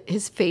 But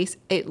his face,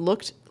 it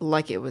looked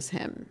like it was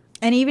him.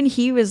 And even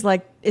he was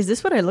like, is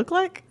this what I look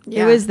like?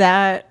 Yeah. It was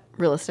that...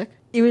 realistic.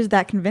 It was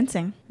that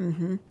convincing.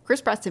 Mm-hmm.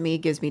 Chris Pratt to me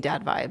gives me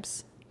dad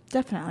vibes.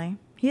 Definitely.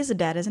 He is a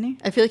dad, isn't he?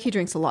 I feel like he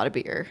drinks a lot of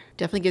beer.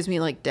 Definitely gives me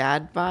like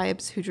dad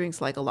vibes who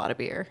drinks like a lot of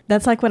beer.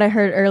 That's like what I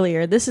heard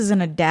earlier. This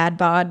isn't a dad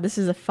bod. This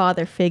is a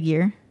father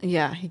figure.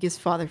 Yeah, he gives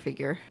father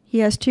figure. He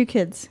has 2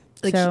 kids.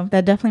 Like, so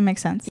that definitely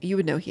makes sense. You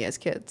would know he has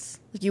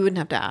kids. Like, you wouldn't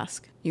have to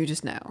ask. You would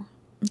just know.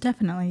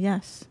 Definitely,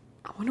 yes.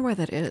 I wonder why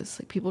that is.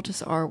 Like, people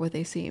just are what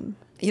they seem.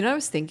 You know what I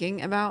was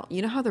thinking about?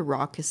 You know how The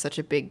Rock is such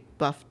a big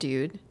buff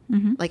dude?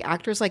 Mm-hmm. Like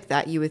actors like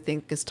that, you would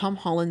think, because Tom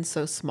Holland's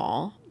so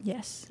small.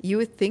 Yes. You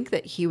would think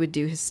that he would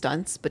do his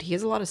stunts, but he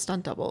has a lot of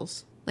stunt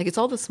doubles. Like it's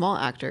all the small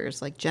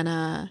actors, like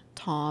Jenna,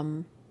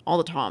 Tom, all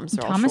the Toms.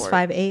 Tom is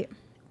 5'8".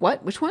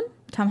 What? Which one?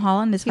 Tom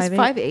Holland is 5'8". He's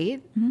 5'8"?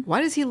 Mm-hmm.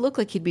 Why does he look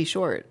like he'd be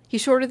short?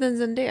 He's shorter than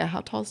Zendaya. How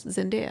tall is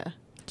Zendaya?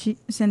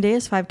 Zendaya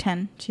is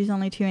 5'10". She's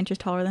only 2 inches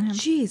taller than him.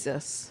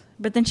 Jesus.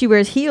 But then she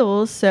wears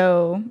heels,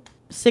 so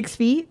 6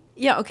 feet.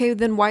 Yeah, okay,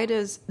 then why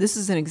does... This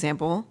is an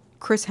example.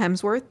 Chris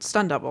Hemsworth,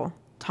 stunt double.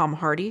 Tom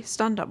Hardy,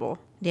 stunt double.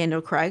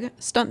 Daniel Craig,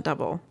 stunt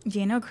double.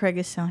 Daniel Craig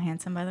is so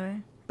handsome, by the way.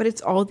 But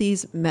it's all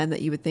these men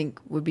that you would think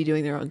would be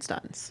doing their own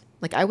stunts.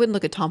 Like, I wouldn't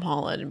look at Tom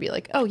Holland and be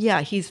like, oh,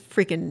 yeah, he's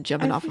freaking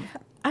jumping off of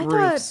I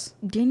roofs.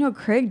 thought Daniel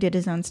Craig did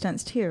his own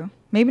stunts, too.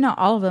 Maybe not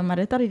all of them, but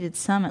I thought he did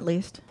some, at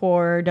least,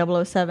 for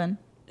 007.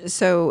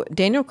 So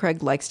Daniel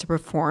Craig likes to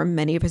perform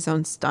many of his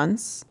own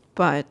stunts,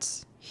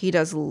 but he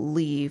does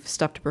leave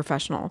stuff to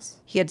professionals.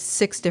 He had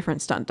 6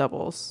 different stunt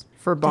doubles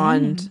for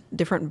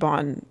different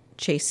Bond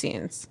chase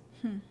scenes.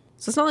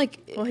 So it's not like...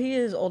 Well, he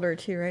is older,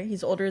 too, right?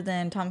 He's older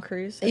than Tom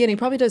Cruise. Yeah, and he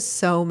probably does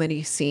so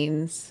many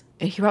scenes,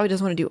 and he probably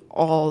doesn't want to do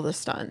all the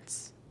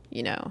stunts,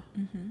 you know,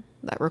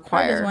 that Probably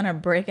require... doesn't want to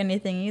break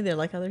anything either,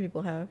 like other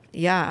people have.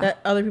 Yeah. That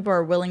other people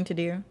are willing to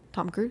do.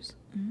 Tom Cruise?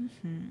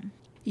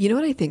 You know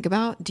what I think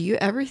about? Do you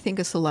ever think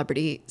a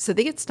celebrity... So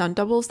they get stunt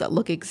doubles that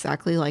look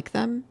exactly like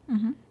them.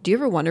 Do you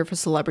ever wonder if a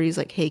celebrity's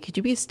like, hey, could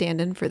you be a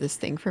stand-in for this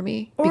thing for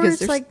me? Or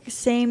it's like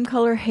same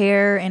color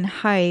hair and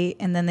height,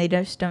 and then they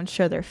just don't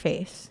show their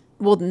face.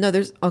 Well, no,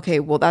 there's... Okay,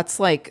 well, that's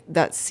like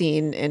that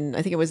scene in...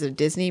 I think it was a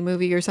Disney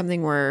movie or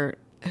something where...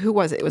 Who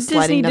was it? It was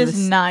sliding down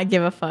does not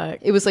give a fuck.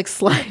 It was like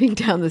sliding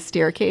down the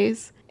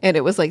staircase, and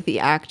it was like the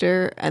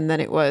actor, and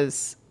then it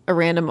was a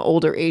random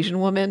older Asian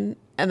woman,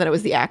 and then it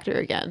was the actor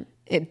again.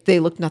 They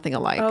looked nothing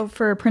alike. Oh,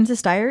 for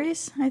Princess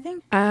Diaries, I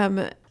think?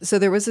 So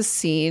there was a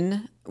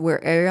scene where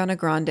Ariana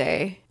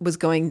Grande was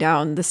going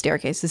down the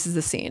staircase. This is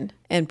the scene.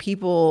 And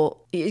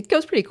people... It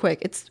goes pretty quick.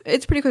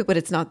 It's pretty quick, but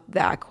it's not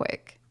that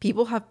quick.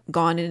 People have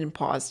gone in and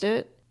paused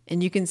it.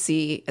 And you can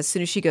see as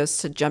soon as she goes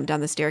to jump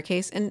down the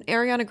staircase. And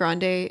Ariana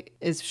Grande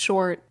is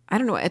short. I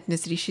don't know what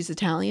ethnicity. She's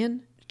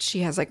Italian. She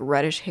has like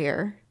reddish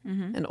hair.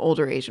 An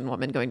older Asian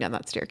woman going down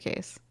that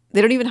staircase.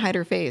 They don't even hide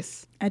her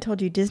face. I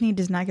told you, Disney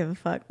does not give a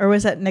fuck. Or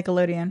was that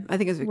Nickelodeon? I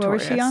think it's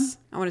Victorious. What was she on?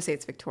 I want to say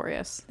it's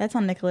Victorious. That's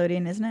on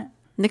Nickelodeon, isn't it?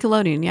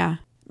 Nickelodeon, yeah.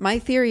 My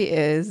theory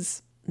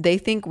is they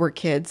think we're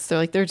kids. They're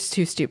like, they're just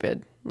too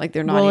stupid. Like,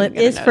 they're not Well, even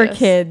it is for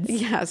kids.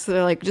 Yeah, so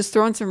they're like, just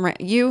throwing some...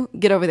 You,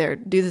 get over there.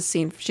 Do this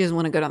scene. She doesn't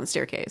want to go down the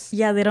staircase.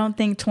 Yeah, they don't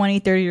think 20,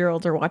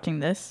 30-year-olds are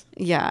watching this.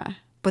 Yeah,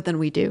 but then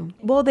we do.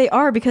 Well, they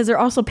are because they're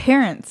also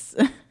parents.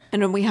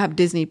 And then we have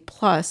Disney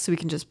Plus, so we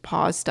can just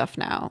pause stuff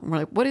now. And we're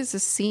like, what is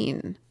this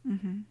scene?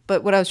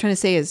 But what I was trying to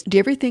say is, do you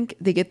ever think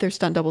they get their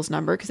stunt doubles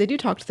number? Because they do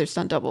talk to their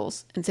stunt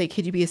doubles and say,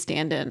 could you be a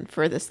stand-in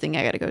for this thing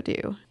I got to go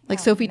do? Like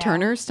Sophie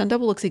Turner, stunt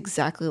double looks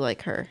exactly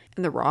like her.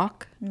 And The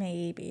Rock.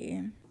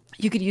 Maybe.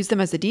 You could use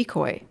them as a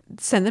decoy.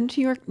 Send them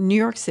to New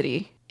York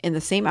City in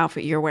the same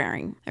outfit you're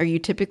wearing, or you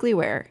typically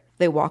wear.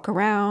 They walk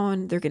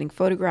around, they're getting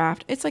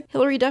photographed. It's like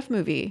Hilary Duff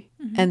movie.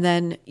 And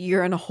then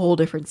you're in a whole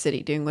different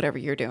city doing whatever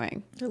you're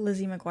doing. The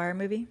Lizzie McGuire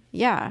movie?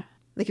 Yeah.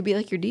 They could be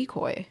like your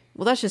decoy.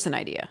 Well, that's just an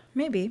idea.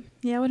 Maybe.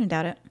 Yeah, I wouldn't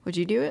doubt it. Would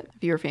you do it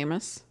if you were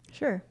famous?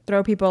 Sure.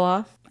 Throw people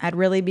off. I'd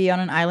really be on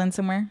an island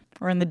somewhere,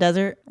 or in the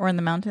desert, or in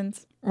the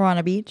mountains, or on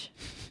a beach.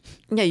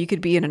 Yeah, you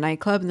could be in a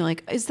nightclub and they're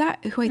like, is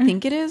that who I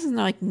think it is? And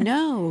they're like,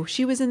 no,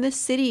 she was in this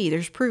city.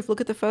 There's proof. Look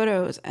at the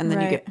photos. And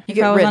then you get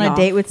if I was written on a off.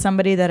 date with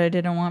somebody that I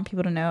didn't want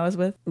people to know I was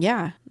with.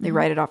 Yeah, they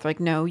write it off. They're like,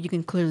 no, you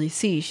can clearly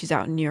see she's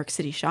out in New York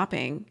City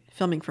shopping,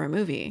 filming for a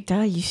movie. Duh,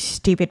 you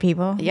stupid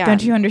people. Yeah.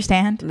 Don't you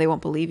understand? And they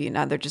won't believe you.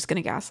 Now they're just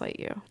going to gaslight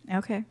you.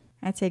 Okay.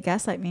 I'd say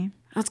gaslight me.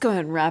 Let's go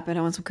ahead and wrap it.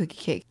 I want some cookie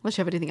cake. Unless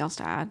you have anything else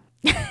to add.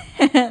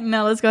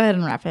 No, let's go ahead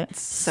and wrap it.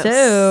 So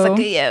sick of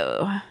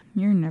you.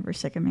 You're never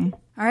sick of me.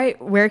 All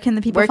right. Where can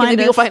the people Where can find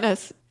the us? people find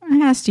us? I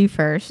asked you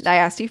first. I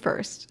asked you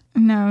first.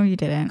 No, you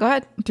didn't. Go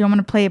ahead. Do you want me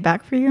to play it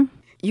back for you?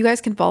 You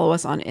guys can follow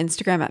us on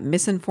Instagram at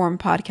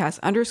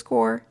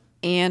misinformedpodcast_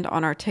 and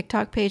on our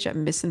TikTok page at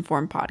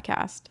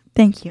misinformedpodcast.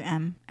 Thank you,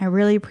 Em. I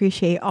really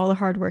appreciate all the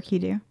hard work you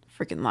do.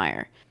 Freaking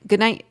liar. Good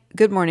night,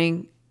 good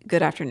morning,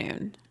 good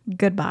afternoon,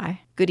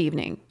 Goodbye. good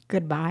evening,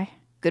 Goodbye.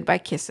 goodbye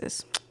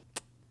kisses.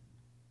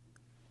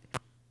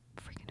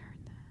 Freaking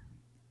heard that.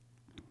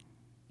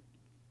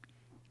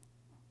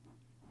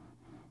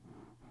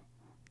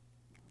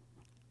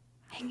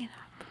 Hang it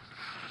up.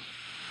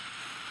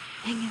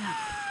 Hang it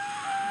up.